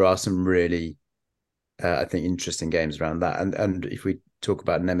there are some really, I think, interesting games around that. And if we talk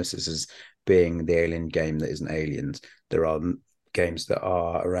about Nemesis as being the alien game that isn't Aliens, there are games that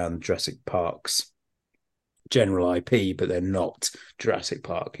are around Jurassic Park's general IP, but they're not Jurassic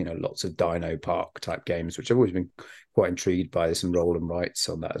Park. Lots of Dino Park type games, which I've always been quite intrigued by. There's some roll and rights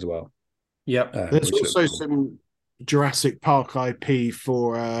on that as well. Yep. There's also some Jurassic Park IP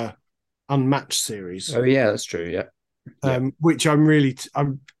for Unmatched series. Oh yeah, that's true. Yeah. Which I'm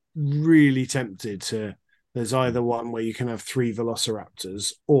really tempted to. There's either one where you can have 3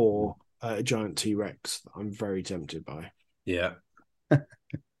 velociraptors or a giant T-Rex that I'm very tempted by. Yeah.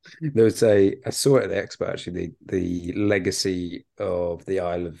 There was I saw it at the expo actually, the legacy of the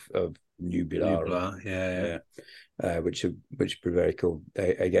Isle of Nublar. Yeah. Which would be very cool.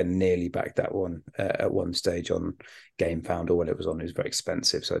 They again nearly backed that one at one stage on GameFound or when it was on. It was very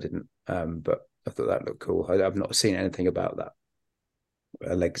expensive, so I didn't. But I thought that looked cool. I've not seen anything about that.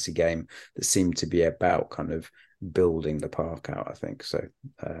 A legacy game that seemed to be about kind of building the park out, I think. So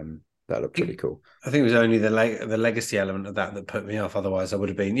that looked pretty cool. I think it was only the legacy element of that put me off. Otherwise, I would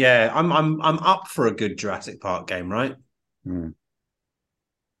have been. Yeah, I'm up for a good Jurassic Park game, right? Mm.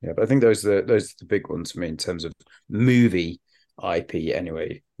 Yeah, but I think those are the big ones for me in terms of movie IP.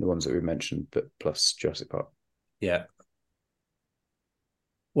 Anyway, the ones that we mentioned, but plus Jurassic Park. Yeah.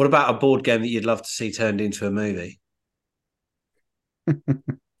 What about a board game that you'd love to see turned into a movie?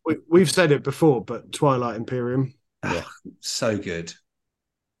 We've said it before, but Twilight Imperium. Yeah, so good.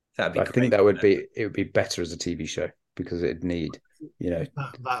 That'd be. I think that would be better as a TV show because it'd need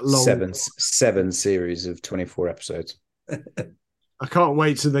that long seven series of 24 episodes. I can't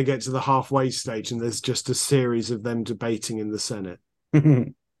wait till they get to the halfway stage and there's just a series of them debating in the Senate.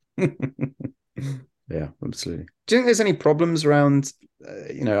 Yeah, absolutely. Do you think there's any problems around,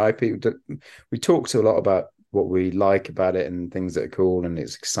 IP? We talked a lot about what we like about it and things that are cool and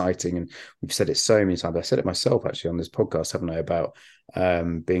it's exciting. And we've said it so many times. I said it myself actually on this podcast, haven't I, about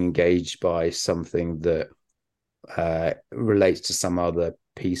being engaged by something that relates to some other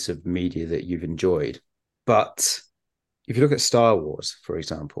piece of media that you've enjoyed. But if you look at Star Wars, for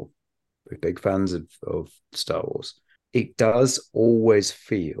example, we're big fans of Star Wars. It does always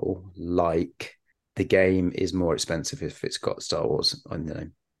feel like the game is more expensive if it's got Star Wars on the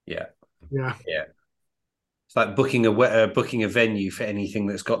name. Yeah. It's like booking a venue for anything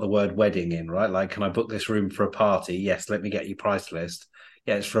that's got the word wedding in, right? Like, can I book this room for a party? Yes, let me get you price list.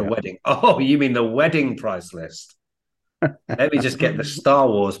 Yeah, it's for a wedding. Oh, you mean the wedding price list? Let me just get the Star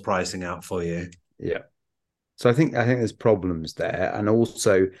Wars pricing out for you. Yeah. So I think there's problems there, and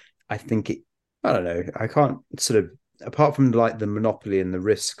also I think I don't know. I can't sort of, apart from like the monopoly and the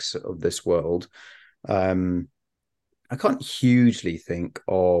risks of this world, I can't hugely think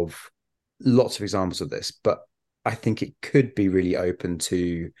of lots of examples of this, but I think it could be really open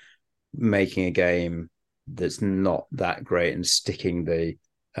to making a game that's not that great and sticking the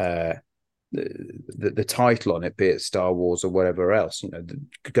title on it, be it Star Wars or whatever else.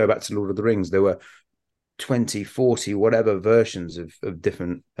 Go back to Lord of the Rings. There were 20, 40, whatever versions of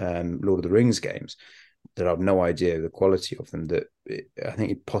different Lord of the Rings games that I've no idea the quality of them, that I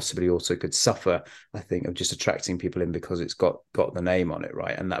think it possibly also could suffer, I think, of just attracting people in because it's got the name on it,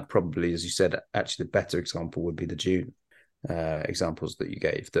 right? And that probably, as you said, actually the better example would be the Dune examples that you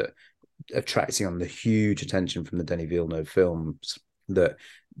gave, that attracting on the huge attention from the Denis Villeneuve films, that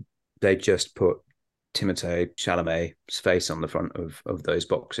they just put Timothée Chalamet's face on the front of those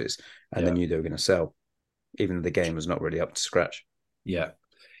boxes and they knew they were going to sell, even though the game was not really up to scratch. Yeah.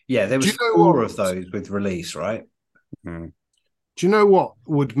 There was 4 of those with release, right? Mm. Do you know what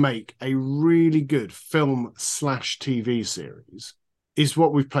would make a really good film/TV series? Is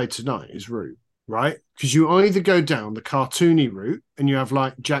what we've played tonight, is Root, right? Because you either go down the cartoony route and you have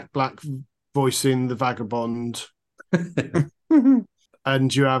like Jack Black voicing the vagabond,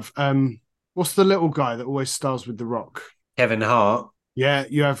 and you have what's the little guy that always stars with The Rock? Kevin Hart. Yeah,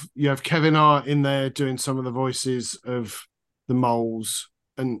 you have Kevin Hart in there doing some of the voices of the moles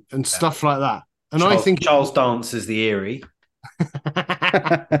and stuff like that. And I think Charles Dance is the Eerie.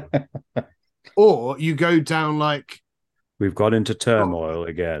 Or you go down like, we've got into turmoil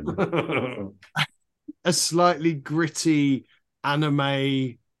again. A slightly gritty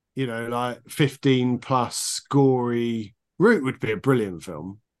anime, like 15 plus gory Root would be a brilliant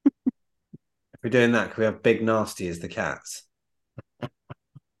film. If we're doing that, can we have Big Nasty as the cats?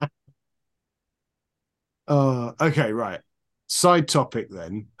 Okay, right. Side topic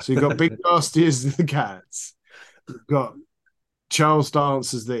then. So you've got Big Nasty as the cats. You've got Charles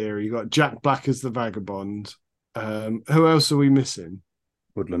Dance as the Eerie. You've got Jack Black as the Vagabond. Who else are we missing?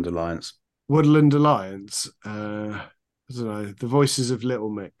 Woodland Alliance. Woodland Alliance. I don't know. The Voices of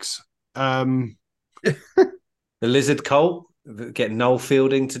Little Mix. The Lizard Cult. Get Noel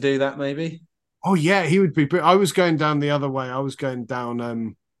Fielding to do that, maybe. Oh yeah, he would be. I was going down the other way. I was going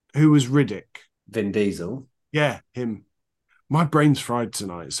down. Who was Riddick? Vin Diesel. Yeah, him. My brain's fried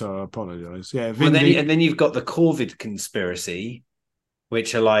tonight, so I apologize. Yeah, and then you've got the Corvid conspiracy,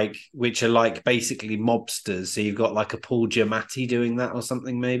 which are like basically mobsters. So you've got like a Paul Giamatti doing that or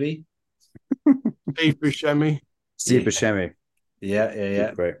something, maybe. Steve Buscemi. Steve Buscemi.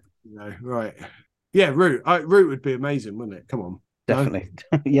 Yeah. Great. No, right. Yeah, Root. Root would be amazing, wouldn't it? Come on. Definitely.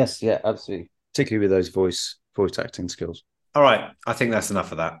 No? Yes, yeah, absolutely. Particularly with those voice acting skills. All right. I think that's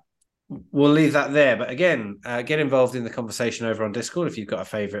enough of that. We'll leave that there. But again, get involved in the conversation over on Discord if you've got a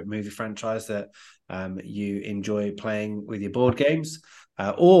favorite movie franchise that you enjoy playing with your board games,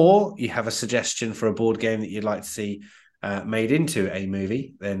 or you have a suggestion for a board game that you'd like to see made into a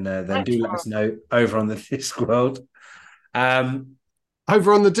movie, then do let us know over on the Discworld.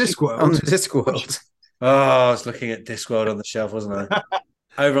 Over on the Discworld? On the Discworld. Oh, I was looking at Discworld on the shelf, wasn't I?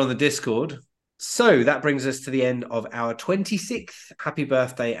 Over on the Discord. So that brings us to the end of our 26th Happy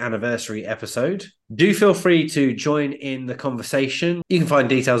Birthday Anniversary episode. Do feel free to join in the conversation. You can find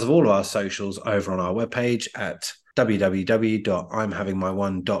details of all of our socials over on our webpage at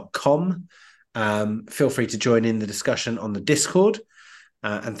www.imhavingmyone.com. Feel free to join in the discussion on the Discord.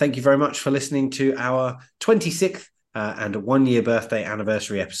 And thank you very much for listening to our 26th and 1 year birthday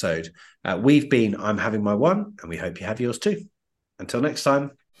anniversary episode. We've been I'm Having My One, and we hope you have yours too. Until next time.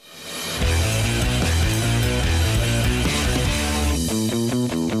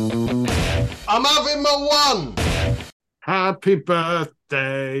 I'm having my one. Happy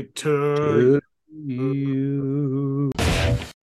birthday to you.